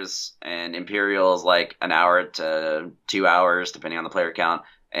 hours, and Empyreal is like an hour to 2 hours, depending on the player count.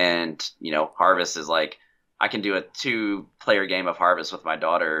 And Harvest is like, I can do a 2-player game of Harvest with my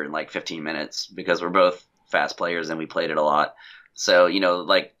daughter in like 15 minutes because we're both fast players and we played it a lot. So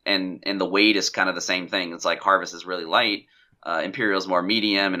like, and the weight is kind of the same thing. It's like Harvest is really light. Empyreal's more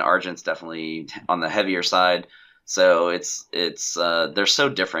medium, and Argent's definitely on the heavier side. So it's they're so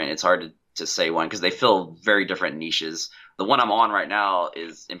different. It's hard to say one because they fill very different niches. The one I'm on right now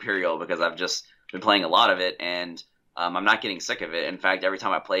is Empyreal because I've just been playing a lot of it, and I'm not getting sick of it. In fact, every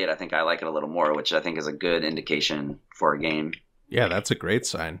time I play it, I think I like it a little more, which I think is a good indication for a game. Yeah, that's a great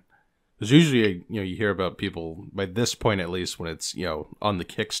sign. Because usually, you hear about people, by this point at least, when it's, on the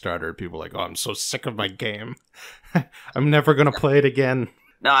Kickstarter, people are like, oh, I'm so sick of my game. I'm never going to play it again.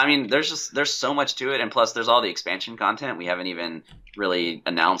 No, I mean, there's so much to it. And plus, there's all the expansion content. We haven't even really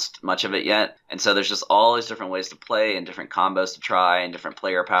announced much of it yet. And so there's just all these different ways to play and different combos to try and different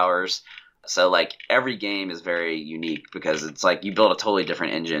player powers. So, like, every game is very unique because it's like you build a totally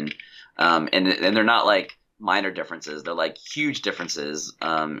different engine. And they're not like minor differences. They're like huge differences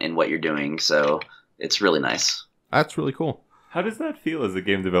in what you're doing. So it's really nice. That's really cool. How does that feel as a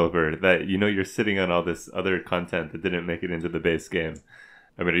game developer that you're sitting on all this other content that didn't make it into the base game?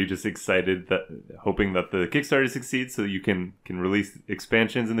 I mean, are you just excited, hoping that the Kickstarter succeeds so you can release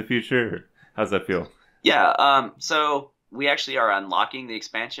expansions in the future? Or how's that feel? Yeah, so we actually are unlocking the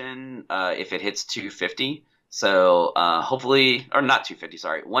expansion if it hits 250. So hopefully, or not 250,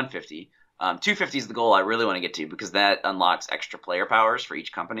 sorry, 150. 250 is the goal I really want to get to because that unlocks extra player powers for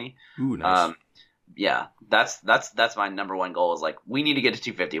each company. Ooh, nice. Yeah, that's my number one goal is like we need to get to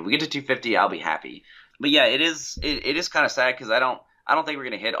 250. If we get to 250, I'll be happy. But yeah, it is kind of sad because I don't think we're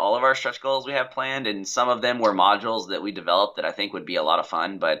going to hit all of our stretch goals we have planned, and some of them were modules that we developed that I think would be a lot of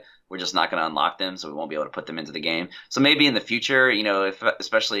fun, but we're just not going to unlock them, so we won't be able to put them into the game. So maybe in the future,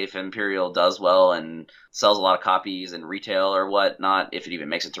 especially if Empyreal does well and sells a lot of copies in retail or whatnot, if it even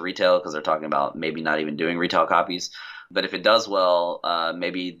makes it to retail, because they're talking about maybe not even doing retail copies. But if it does well,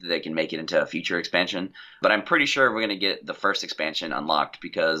 maybe they can make it into a future expansion. But I'm pretty sure we're going to get the first expansion unlocked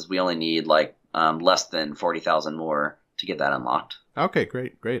because we only need less than 40,000 more to get that unlocked. Okay,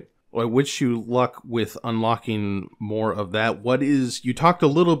 great. Well, I wish you luck with unlocking more of that. You talked a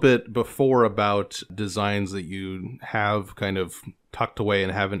little bit before about designs that you have kind of tucked away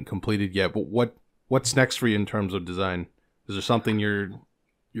and haven't completed yet, but what's next for you in terms of design? Is there something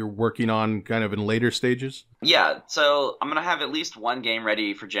you're working on kind of in later stages? Yeah, so I'm going to have at least one game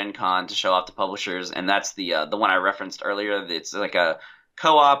ready for Gen Con to show off to publishers, and that's the one I referenced earlier. It's like a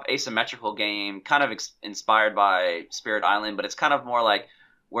co-op asymmetrical game, kind of inspired by Spirit Island, but it's kind of more like,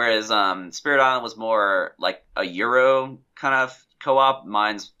 whereas Spirit Island was more like a Euro kind of co-op,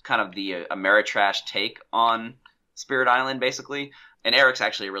 mine's kind of the Ameritrash take on Spirit Island, basically. And Eric's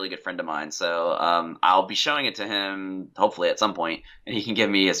actually a really good friend of mine, so I'll be showing it to him hopefully at some point, and he can give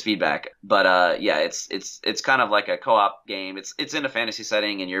me his feedback. But yeah, it's kind of like a co-op game. It's in a fantasy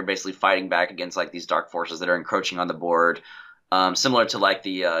setting, and you're basically fighting back against like these dark forces that are encroaching on the board, similar to like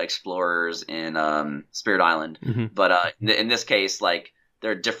the explorers in Spirit Island. Mm-hmm. But in this case, like there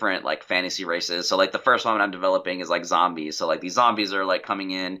are different like fantasy races. So like the first one I'm developing is like zombies. So like these zombies are like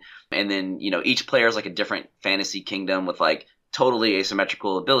coming in, and then each player is like a different fantasy kingdom with like totally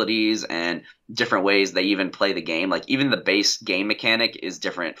asymmetrical abilities and different ways they even play the game. Like even the base game mechanic is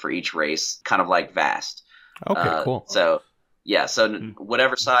different for each race, kind of like Vast. Okay, cool. So yeah, so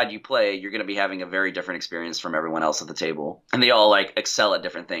whatever side you play, you're going to be having a very different experience from everyone else at the table. And they all like excel at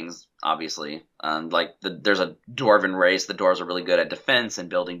different things, obviously. There's a dwarven race. The dwarves are really good at defense and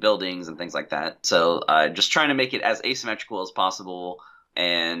building buildings and things like that. So just trying to make it as asymmetrical as possible,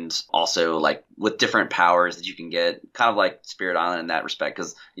 and also like with different powers that you can get, kind of like Spirit Island in that respect.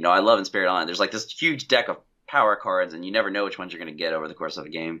 Because I love in Spirit Island, there's like this huge deck of power cards, and you never know which ones you're going to get over the course of a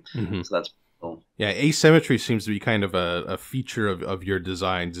game. Mm-hmm. So that's cool. Yeah, asymmetry seems to be kind of a feature of your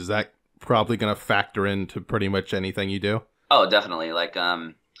designs. Is that probably going to factor into pretty much anything you do? Oh, definitely. Like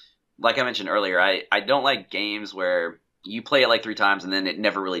I mentioned earlier, I don't like games where you play it like 3 times and then it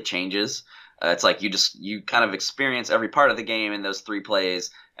never really changes. It's like you kind of experience every part of the game in those 3 plays,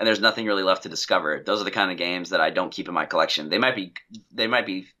 and there's nothing really left to discover. Those are the kind of games that I don't keep in my collection. They might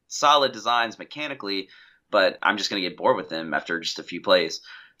be solid designs mechanically, but I'm just going to get bored with them after just a few plays.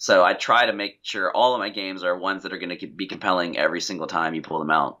 So I try to make sure all of my games are ones that are going to be compelling every single time you pull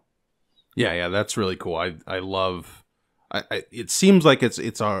them out. Yeah, that's really cool. I love. It seems like it's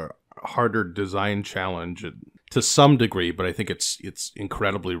a harder design challenge to some degree, but I think it's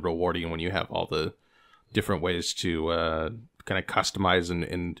incredibly rewarding when you have all the different ways to kind of customize,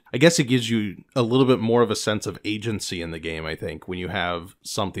 and I guess it gives you a little bit more of a sense of agency in the game, I think, when you have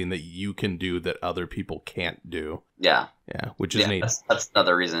something that you can do that other people can't do. Yeah, which is neat. That's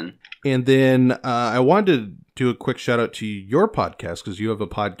another reason. And then I wanted to do a quick shout out to your podcast, because you have a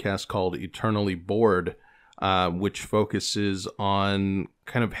podcast called Eternally Bored, which focuses on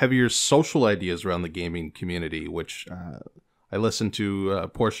kind of heavier social ideas around the gaming community, which I listened to a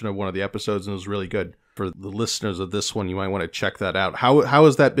portion of one of the episodes, and it was really good. For the listeners of this one, you might want to check that out. How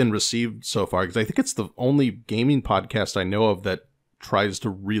has that been received so far? Because I think it's the only gaming podcast I know of that tries to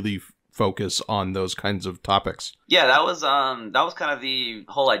really focus on those kinds of topics. Yeah, that was kind of the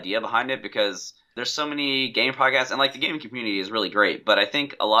whole idea behind it, because there's so many gaming podcasts, and like the gaming community is really great, but I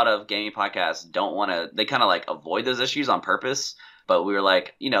think a lot of gaming podcasts they kind of like avoid those issues on purpose. But we were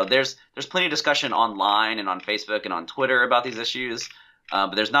like, there's plenty of discussion online and on Facebook and on Twitter about these issues.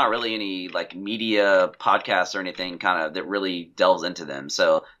 But there's not really any like media podcasts or anything kind of that really delves into them.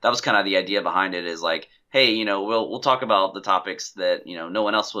 So that was kind of the idea behind it, is like, hey, we'll talk about the topics that, no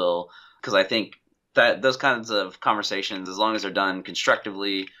one else will. Because I think that those kinds of conversations, as long as they're done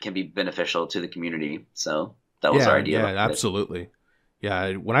constructively, can be beneficial to the community. So that was our idea. Yeah, absolutely.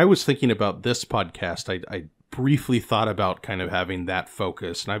 Yeah. When I was thinking about this podcast, I briefly thought about kind of having that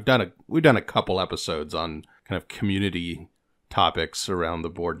focus. And we've done a couple episodes on kind of community topics around the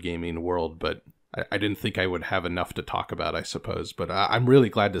board gaming world, but I didn't think I would have enough to talk about, I suppose. But I'm really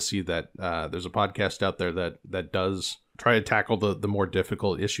glad to see that there's a podcast out there that does try to tackle the more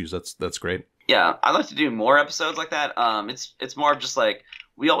difficult issues. That's great. Yeah, I'd like to do more episodes like that. It's more of just like,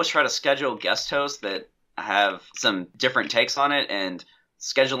 we always try to schedule guest hosts that have some different takes on it, and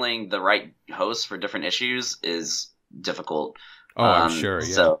scheduling the right hosts for different issues is difficult. Oh, I'm sure.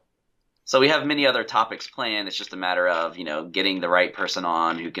 Yeah. So we have many other topics planned. It's just a matter of, getting the right person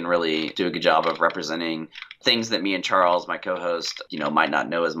on who can really do a good job of representing things that me and Charles, my co-host, might not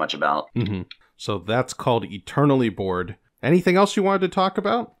know as much about. Mm-hmm. So that's called Eternally Bored. Anything else you wanted to talk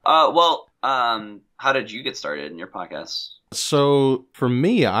about? How did you get started in your podcast? So for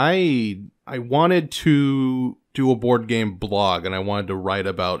me, I wanted to do a board game blog, and I wanted to write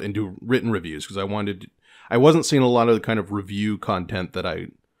about and do written reviews because I wasn't seeing a lot of the kind of review content that I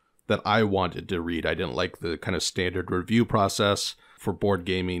wanted to read. I didn't like the kind of standard review process for board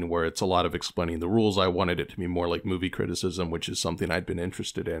gaming where it's a lot of explaining the rules. I wanted it to be more like movie criticism, which is something I'd been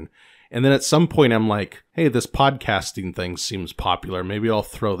interested in. And then at some point I'm like, hey, this podcasting thing seems popular. Maybe I'll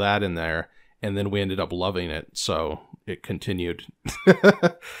throw that in there. And then we ended up loving it. So it continued. We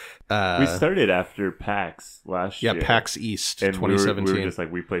started after PAX last year. Yeah, PAX East, and 2017. we were just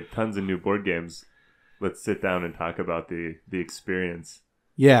like, we played tons of new board games. Let's sit down and talk about the experience.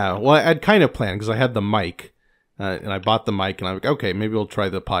 Yeah, well, I'd kind of planned because I had the mic. And I bought the mic, and I'm like, okay, maybe we'll try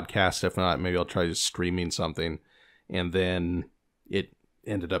the podcast. If not, maybe I'll try just streaming something. And then it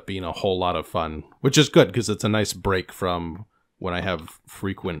ended up being a whole lot of fun, which is good because it's a nice break from when I have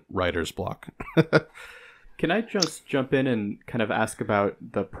frequent writer's block. Can I just jump in and kind of ask about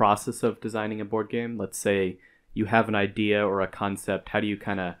the process of designing a board game? Let's say you have an idea or a concept. How do you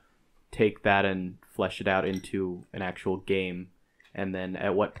kind of take that and flesh it out into an actual game? And then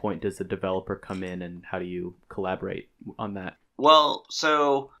at what point does the developer come in, and how do you collaborate on that? Well,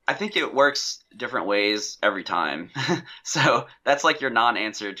 so I think it works different ways every time. So that's like your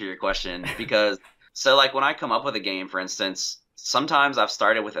non-answer to your question because so like when I come up with a game, for instance, sometimes I've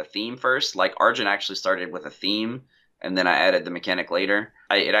started with a theme first. Like Argent actually started with a theme, and then I added the mechanic later.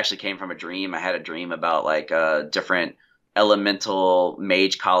 It actually came from a dream. I had a dream about like different elemental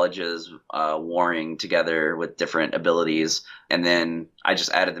mage colleges warring together with different abilities, and then I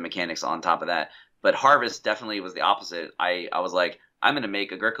just added the mechanics on top of that. But Harvest definitely was the opposite. I was like, I'm going to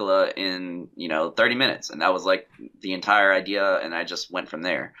make Agricola in 30 minutes, and that was like the entire idea, and I just went from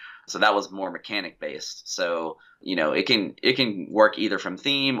there. So that was more mechanic based. So it can work either from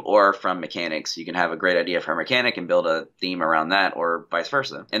theme or from mechanics. You can have a great idea for a mechanic and build a theme around that, or vice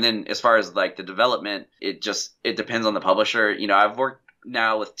versa. And then as far as like the development, it depends on the publisher. I've worked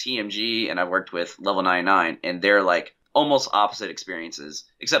now with TMG and I've worked with Level 99, and they're like almost opposite experiences,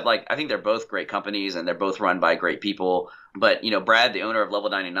 except like I think they're both great companies and they're both run by great people. But Brad, the owner of Level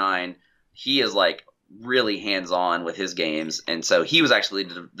 99, he is like really hands-on with his games, and so he was actually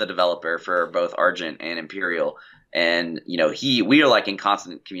the developer for both Argent and Empyreal. And we are like in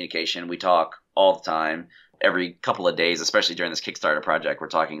constant communication. We talk all the time, every couple of days, especially during this Kickstarter project. We're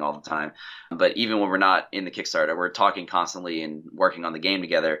talking all the time. But even when we're not in the Kickstarter, we're talking constantly and working on the game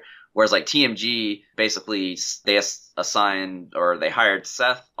together. Whereas like TMG, basically they assigned or they hired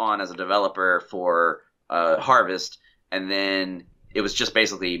Seth on as a developer for Harvest, and then it was just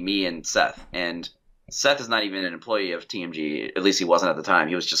basically me and Seth. And Seth is not even an employee of TMG. At least he wasn't at the time.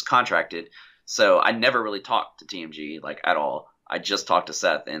 He was just contracted. So I never really talked to TMG like at all. I just talked to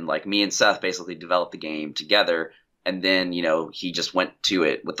Seth, and like me and Seth basically developed the game together. And then, he just went to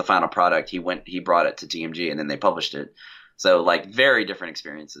it with the final product. He brought it to TMG, and then they published it. So like very different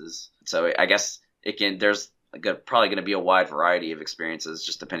experiences. So I guess there's probably going to be a wide variety of experiences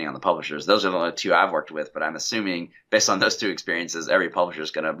just depending on the publishers. Those are the only two I've worked with, but I'm assuming based on those two experiences, every publisher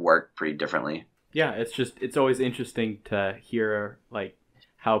is going to work pretty differently. Yeah, it's always interesting to hear like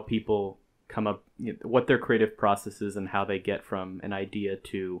how people come up, what their creative process is and how they get from an idea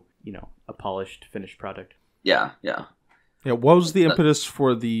to, a polished finished product. Yeah. Yeah, what was the impetus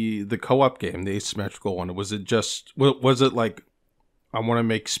for the co-op game, the asymmetrical one? Was it like, I want to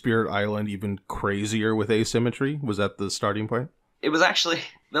make Spirit Island even crazier with asymmetry? Was that the starting point? It was actually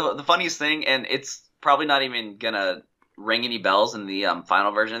the funniest thing, and it's probably not even gonna ring any bells in the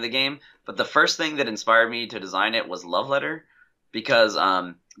final version of the game, but the first thing that inspired me to design it was Love Letter, because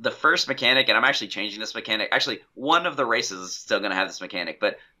the first mechanic, and I'm actually changing this mechanic. Actually, one of the races is still going to have this mechanic,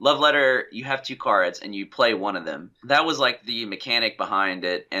 but Love Letter, you have 2 cards and you play one of them. That was like the mechanic behind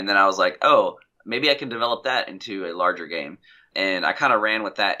it, and then I was like, oh, maybe I can develop that into a larger game. And I kind of ran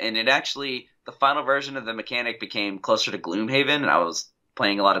with that, and it actually, the final version of the mechanic became closer to Gloomhaven, and I was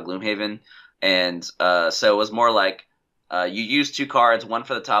playing a lot of Gloomhaven, and so it was more like you use 2 cards, one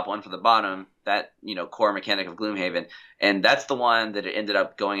for the top, one for the bottom, that core mechanic of Gloomhaven, and that's the one that it ended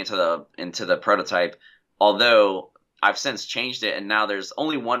up going into the prototype. Although I've since changed it, and now there's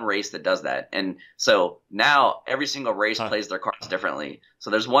only one race that does that, and so now every single race plays their cards differently. So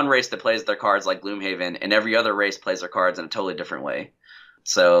there's one race that plays their cards like Gloomhaven, and every other race plays their cards in a totally different way.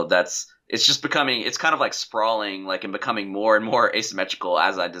 So it's just becoming, it's kind of like sprawling, like, and becoming more and more asymmetrical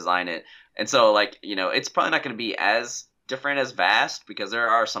as I design it. And so, like, it's probably not going to be as different as Vast, because there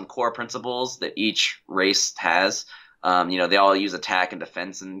are some core principles that each race has. They all use attack and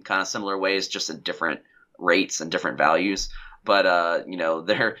defense in kind of similar ways, just at different rates and different values. But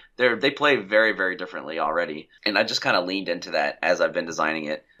they play very, very differently already, and I just kind of leaned into that as I've been designing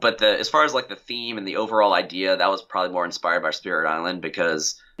it. But as far as like the theme and the overall idea, that was probably more inspired by Spirit Island,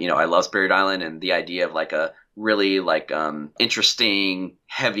 because I love Spirit Island, and the idea of like a really like interesting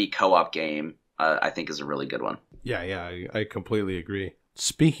heavy co-op game, I think is a really good one. Yeah, I completely agree.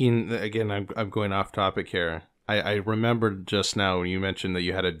 Speaking again, I'm going off topic here. I remembered just now when you mentioned that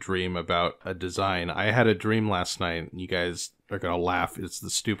you had a dream about a design. I had a dream last night. You guys are going to laugh. It's the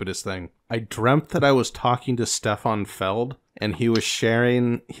stupidest thing. I dreamt that I was talking to Stefan Feld, and he was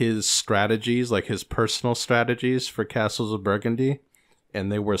sharing his strategies, like his personal strategies for Castles of Burgundy.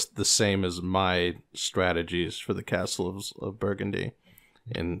 And they were the same as my strategies for the Castles of Burgundy.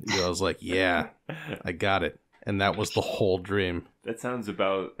 And I was like, yeah, I got it. And that was the whole dream. That sounds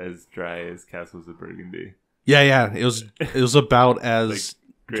about as dry as Castles of Burgundy. Yeah. It was about as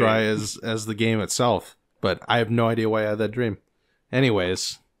like, dry as the game itself. But I have no idea why I had that dream.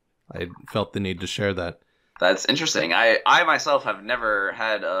 Anyways, I felt the need to share that. That's interesting. I myself have never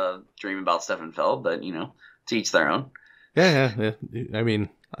had a dream about Stefan Feld, but to each their own. Yeah. I mean,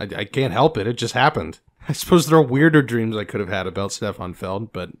 I can't help it. It just happened. I suppose there are weirder dreams I could have had about Stefan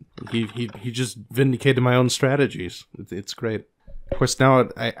Feld, but he just vindicated my own strategies. It's great. Of course, now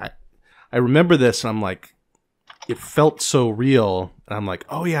I remember this, and I'm like, it felt so real, and I'm like,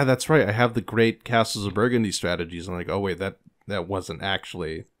 oh yeah, that's right. I have the great Castles of Burgundy strategies. I'm like, oh wait, that wasn't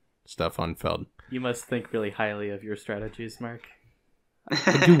actually Stefan Feld. You must think really highly of your strategies, Marc.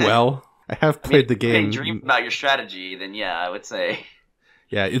 I do well. I have played the game. If you dream about your strategy, then yeah, I would say.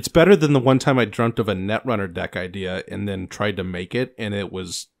 Yeah, it's better than the one time I dreamt of a Netrunner deck idea and then tried to make it, and it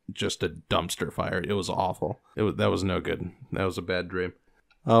was just a dumpster fire. It was awful. That was no good. That was a bad dream.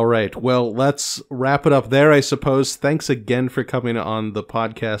 All right, well, let's wrap it up there, I suppose. Thanks again for coming on the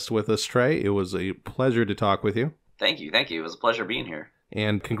podcast with us, Trey. It was a pleasure to talk with you. Thank you. It was a pleasure being here.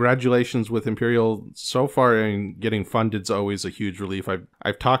 And congratulations with Empyreal so far. And getting funded is always a huge relief.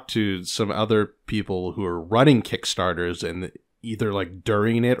 I've talked to some other people who are running Kickstarters, and either like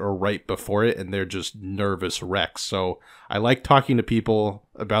during it or right before it, and they're just nervous wrecks. So I like talking to people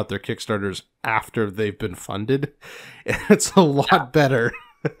about their Kickstarters after they've been funded. It's a lot better.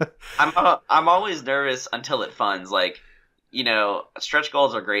 I'm always nervous until it funds. Like, stretch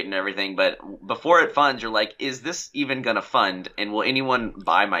goals are great and everything, but before it funds, you're like, is this even gonna fund? And will anyone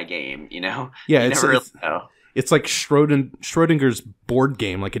buy my game? Yeah, you never really know. It's like Schrodinger's board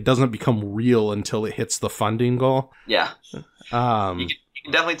game. Like, it doesn't become real until it hits the funding goal. Yeah. You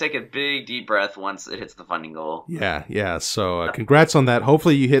can definitely take a big deep breath once it hits the funding goal. Yeah. So congrats on that.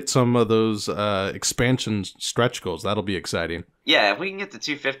 Hopefully you hit some of those expansion stretch goals. That'll be exciting. Yeah, if we can get to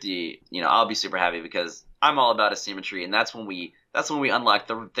 250, I'll be super happy, because I'm all about asymmetry, and that's when we unlock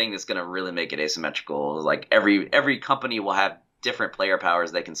the thing that's going to really make it asymmetrical. Like every company will have different player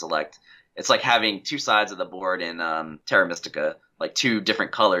powers they can select. It's like having two sides of the board in Terra Mystica, like two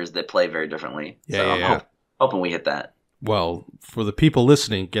different colors that play very differently. I'm hoping we hit that. Well, for the people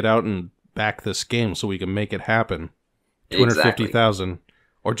listening, get out and back this game so we can make it happen. 250,000,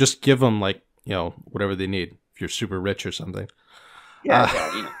 or just give them whatever they need if you're super rich or something.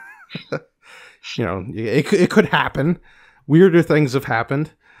 Yeah. It could happen. Weirder things have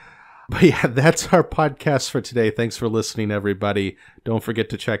happened. But yeah, that's our podcast for today. Thanks for listening, everybody. Don't forget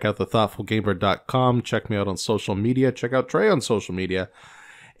to check out thethoughtfulgamer.com. Check me out on social media. Check out Trey on social media.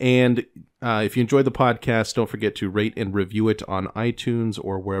 And if you enjoy the podcast, don't forget to rate and review it on iTunes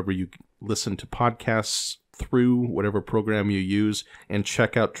or wherever you listen to podcasts through, whatever program you use. And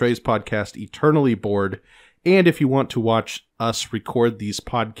check out Trey's podcast, Eternally Bored. And if you want to watch us record these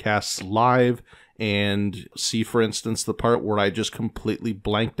podcasts live and see, for instance, the part where I just completely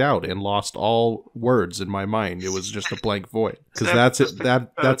blanked out and lost all words in my mind. It was just a blank void. Because that's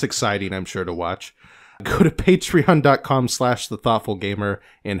exciting, I'm sure, to watch. Go to patreon.com/thethoughtfulgamer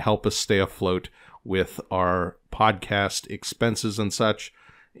and help us stay afloat with our podcast expenses and such.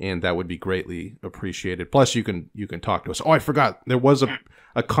 And that would be greatly appreciated. Plus, you can talk to us. Oh, I forgot. There was a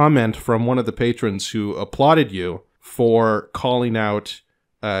comment from one of the patrons who applauded you for calling out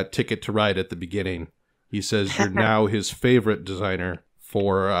Ticket to Ride at the beginning. He says you're now his favorite designer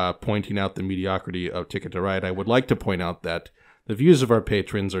for pointing out the mediocrity of Ticket to Ride. I would like to point out that the views of our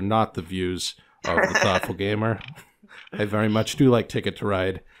patrons are not the views of the Thoughtful Gamer. I very much do like Ticket to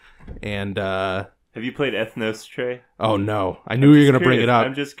Ride. And have you played Ethnos, Trey? Oh no, I knew you were going to bring it up.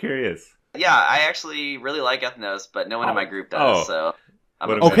 I'm just curious. Yeah, I actually really like Ethnos, but no one in my group does. So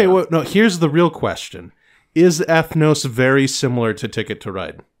okay, well, no. Here's the real question: is Ethnos very similar to Ticket to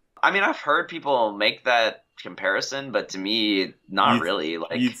Ride? I mean, I've heard people make that comparison, but to me, not really.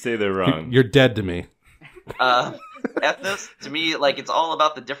 Like, you'd say they're wrong. You're dead to me. Ethnos, to me, like, it's all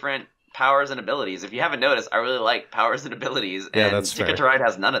about the different powers and abilities. If you haven't noticed, I really like powers and abilities, and that's Ticket fair. to Ride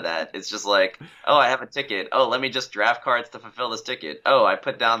has none of that. It's just like, oh, I have a ticket. Oh, let me just draft cards to fulfill this ticket. Oh, I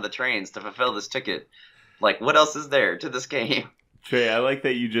put down the trains to fulfill this ticket. Like, what else is there to this game? Trey, I like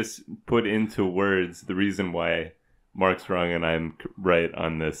that you just put into words the reason why Marc's wrong and I'm right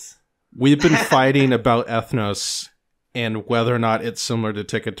on this. We've been fighting about Ethnos and whether or not it's similar to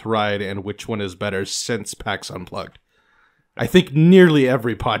Ticket to Ride and which one is better since PAX Unplugged. I think nearly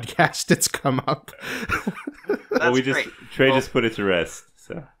every podcast it's come up. Well, Trey just put it to rest.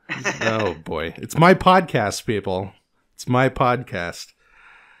 So. Oh boy, it's my podcast, people. It's my podcast.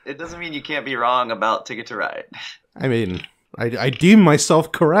 It doesn't mean you can't be wrong about Ticket to Ride. I mean, I deem myself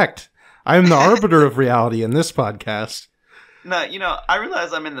correct. I am the arbiter of reality in this podcast. No, I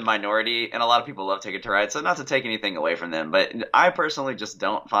realize I'm in the minority, and a lot of people love Ticket to Ride, so not to take anything away from them, but I personally just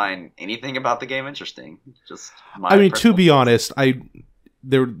don't find anything about the game interesting. Just to be honest,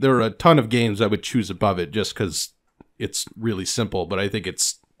 there are a ton of games I would choose above it just because it's really simple, but I think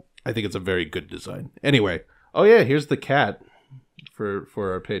it's a very good design. Anyway, oh yeah, here's the cat for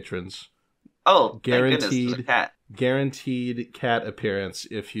our patrons. Oh, guaranteed cat. Guaranteed cat appearance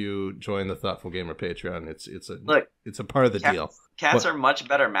if you join the Thoughtful Gamer Patreon. It's a part of the deal. Cats are much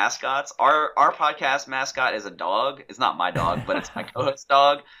better mascots. Our podcast mascot is a dog. It's not my dog, but it's my co-host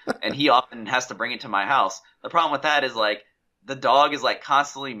dog, and he often has to bring it to my house. The problem with that is like the dog is like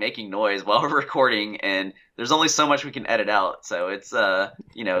constantly making noise while we're recording, and there's only so much we can edit out. So it's I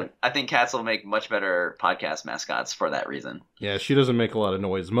think cats will make much better podcast mascots for that reason. Yeah, she doesn't make a lot of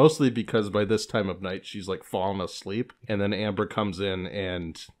noise, mostly because by this time of night she's like fallen asleep, and then Amber comes in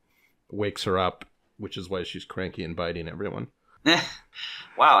and wakes her up, which is why she's cranky and biting everyone.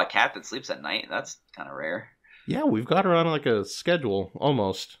 Wow, a cat that sleeps at night? That's kind of rare. Yeah, we've got her on like a schedule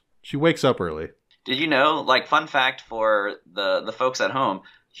almost. She wakes up early. Did you know, like, fun fact for the folks at home,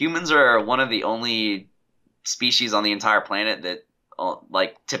 humans are one of the only species on the entire planet that,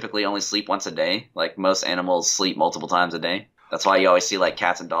 like, typically only sleep once a day. Like, most animals sleep multiple times a day. That's why you always see, like,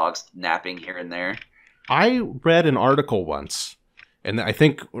 cats and dogs napping here and there. I read an article once, and I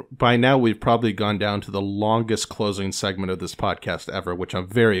think by now we've probably gone down to the longest closing segment of this podcast ever, which I'm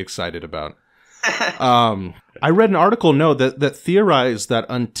very excited about. I read an article, that theorized that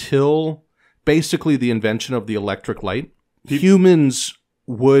until basically the invention of the electric light, humans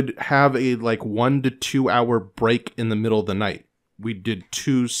would have a like 1 to 2 hour break in the middle of the night. We did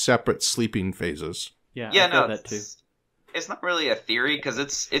 2 separate sleeping phases. Yeah, I feel that too. It's not really a theory because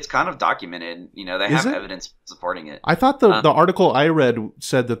it's kind of documented. They have evidence supporting it. I thought the article I read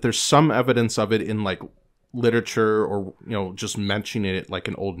said that there's some evidence of it in like literature or just mentioning it like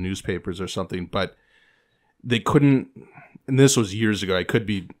in old newspapers or something, but they couldn't. And this was years ago. I could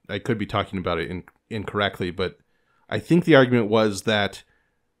be talking about it incorrectly, but I think the argument was that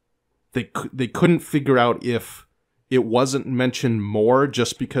they couldn't figure out if it wasn't mentioned more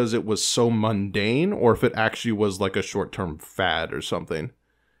just because it was so mundane, or if it actually was like a short-term fad or something.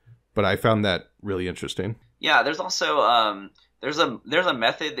 But I found that really interesting. Yeah, there's also there's a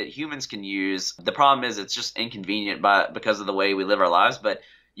method that humans can use. The problem is it's just inconvenient because of the way we live our lives, but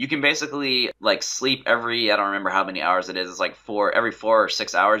you can basically like sleep I don't remember how many hours it is. It's like every 4 or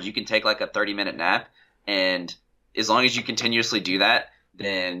 6 hours. You can take like a 30-minute nap, and as long as you continuously do that,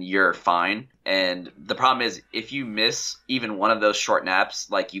 then you're fine. And the problem is if you miss even one of those short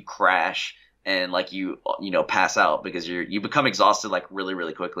naps, like you crash and like you pass out because you become exhausted like really,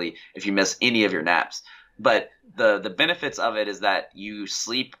 really quickly if you miss any of your naps. But the benefits of it is that you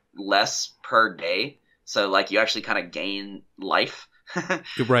sleep less per day. So like you actually kind of gain life.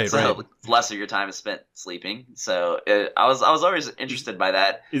 Right. Less of your time is spent sleeping. So I was always interested by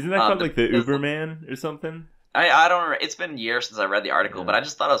that. Isn't that called like the Uberman or something? I don't remember. It's been years since I read the article, but I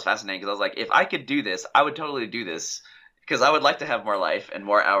just thought it was fascinating because I was like, if I could do this, I would totally do this because I would like to have more life and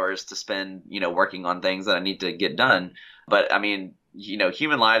more hours to spend, working on things that I need to get done. But I mean,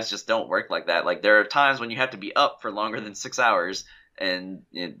 human lives just don't work like that. Like there are times when you have to be up for longer than 6 hours, and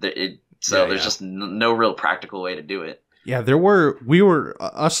there's just no real practical way to do it. Yeah,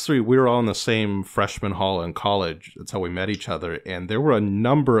 us three, we were all in the same freshman hall in college. That's how we met each other. And there were a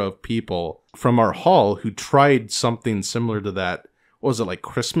number of people from our hall who tried something similar to that. What was it, like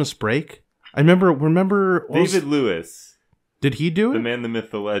Christmas break? I remember David Lewis. Did he do it? The man, the myth,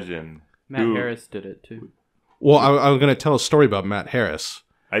 the legend. Matt Harris did it too. Well, I was going to tell a story about Matt Harris.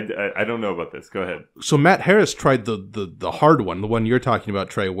 I don't know about this. Go ahead. So Matt Harris tried the hard one, the one you're talking about,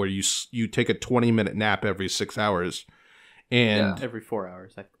 Trey, where you take a 20-minute nap every 6 hours. And every 4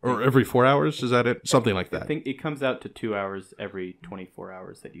 hours. Or every 4 hours? Is that it? Something like that. I think it comes out to 2 hours every 24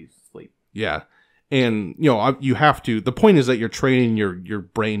 hours that you sleep. Yeah. And, you have to... The point is that you're training your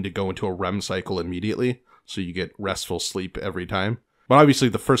brain to go into a REM cycle immediately, so you get restful sleep every time. But obviously,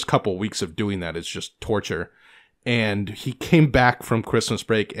 the first couple weeks of doing that is just torture. And he came back from Christmas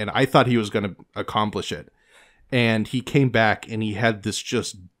break, and I thought he was going to accomplish it. And he came back, and he had this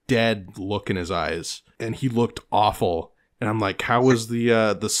just dead look in his eyes. And he looked awful. And I'm like, how was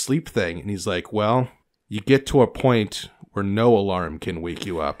the sleep thing? And he's like, well, you get to a point where no alarm can wake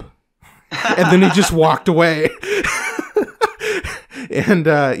you up. And then he just walked away. And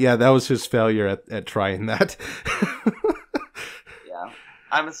that was his failure at trying that. Yeah.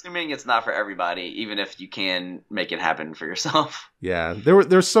 I'm assuming it's not for everybody, even if you can make it happen for yourself. Yeah.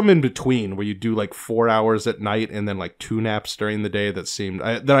 There's some in between where you do like 4 hours at night and then like 2 naps during the day that seemed...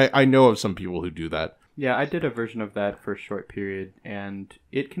 I know of some people who do that. Yeah, I did a version of that for a short period, and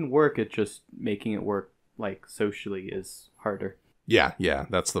it can work. It's just making it work like socially is harder. Yeah,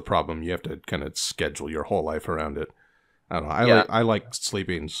 that's the problem. You have to kind of schedule your whole life around it. I don't know. I like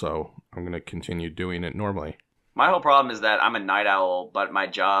sleeping, so I'm going to continue doing it normally. My whole problem is that I'm a night owl, but my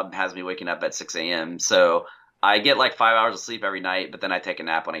job has me waking up at 6 a.m. So I get like 5 hours of sleep every night, but then I take a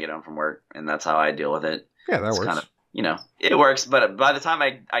nap when I get home from work, and that's how I deal with it. Yeah, that works. Kind of, it works, but by the time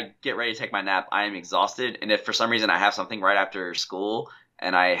I get ready to take my nap, I am exhausted. And if for some reason I have something right after school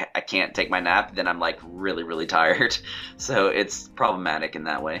and I can't take my nap, then I'm like really, really tired. So it's problematic in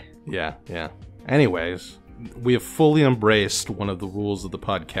that way. Yeah. Anyways, we have fully embraced one of the rules of the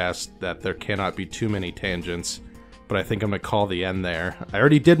podcast that there cannot be too many tangents, but I think I'm going to call the end there. I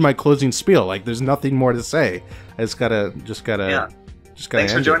already did my closing spiel. Like, there's nothing more to say. I just gotta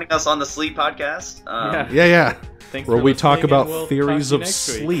Thanks for joining us on the Sleep Podcast. Yeah. Thanks where we talk about theories talk of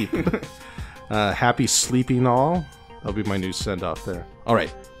sleep. Happy sleeping all. That'll be my new send-off there. All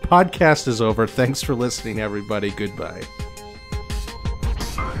right. Podcast is over. Thanks for listening, everybody. Goodbye.